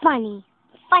I'm funny?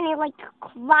 Funny like a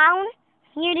clown?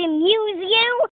 Here to amuse you?